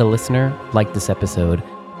you, the listener, liked this episode,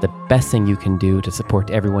 the best thing you can do to support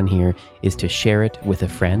everyone here is to share it with a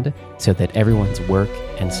friend so that everyone's work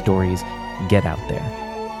and stories get out there.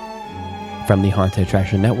 From the Haunted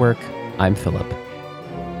Attraction Network, I'm Philip.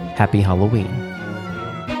 Happy Halloween.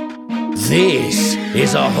 This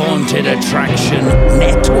is a Haunted Attraction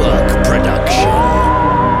Network production.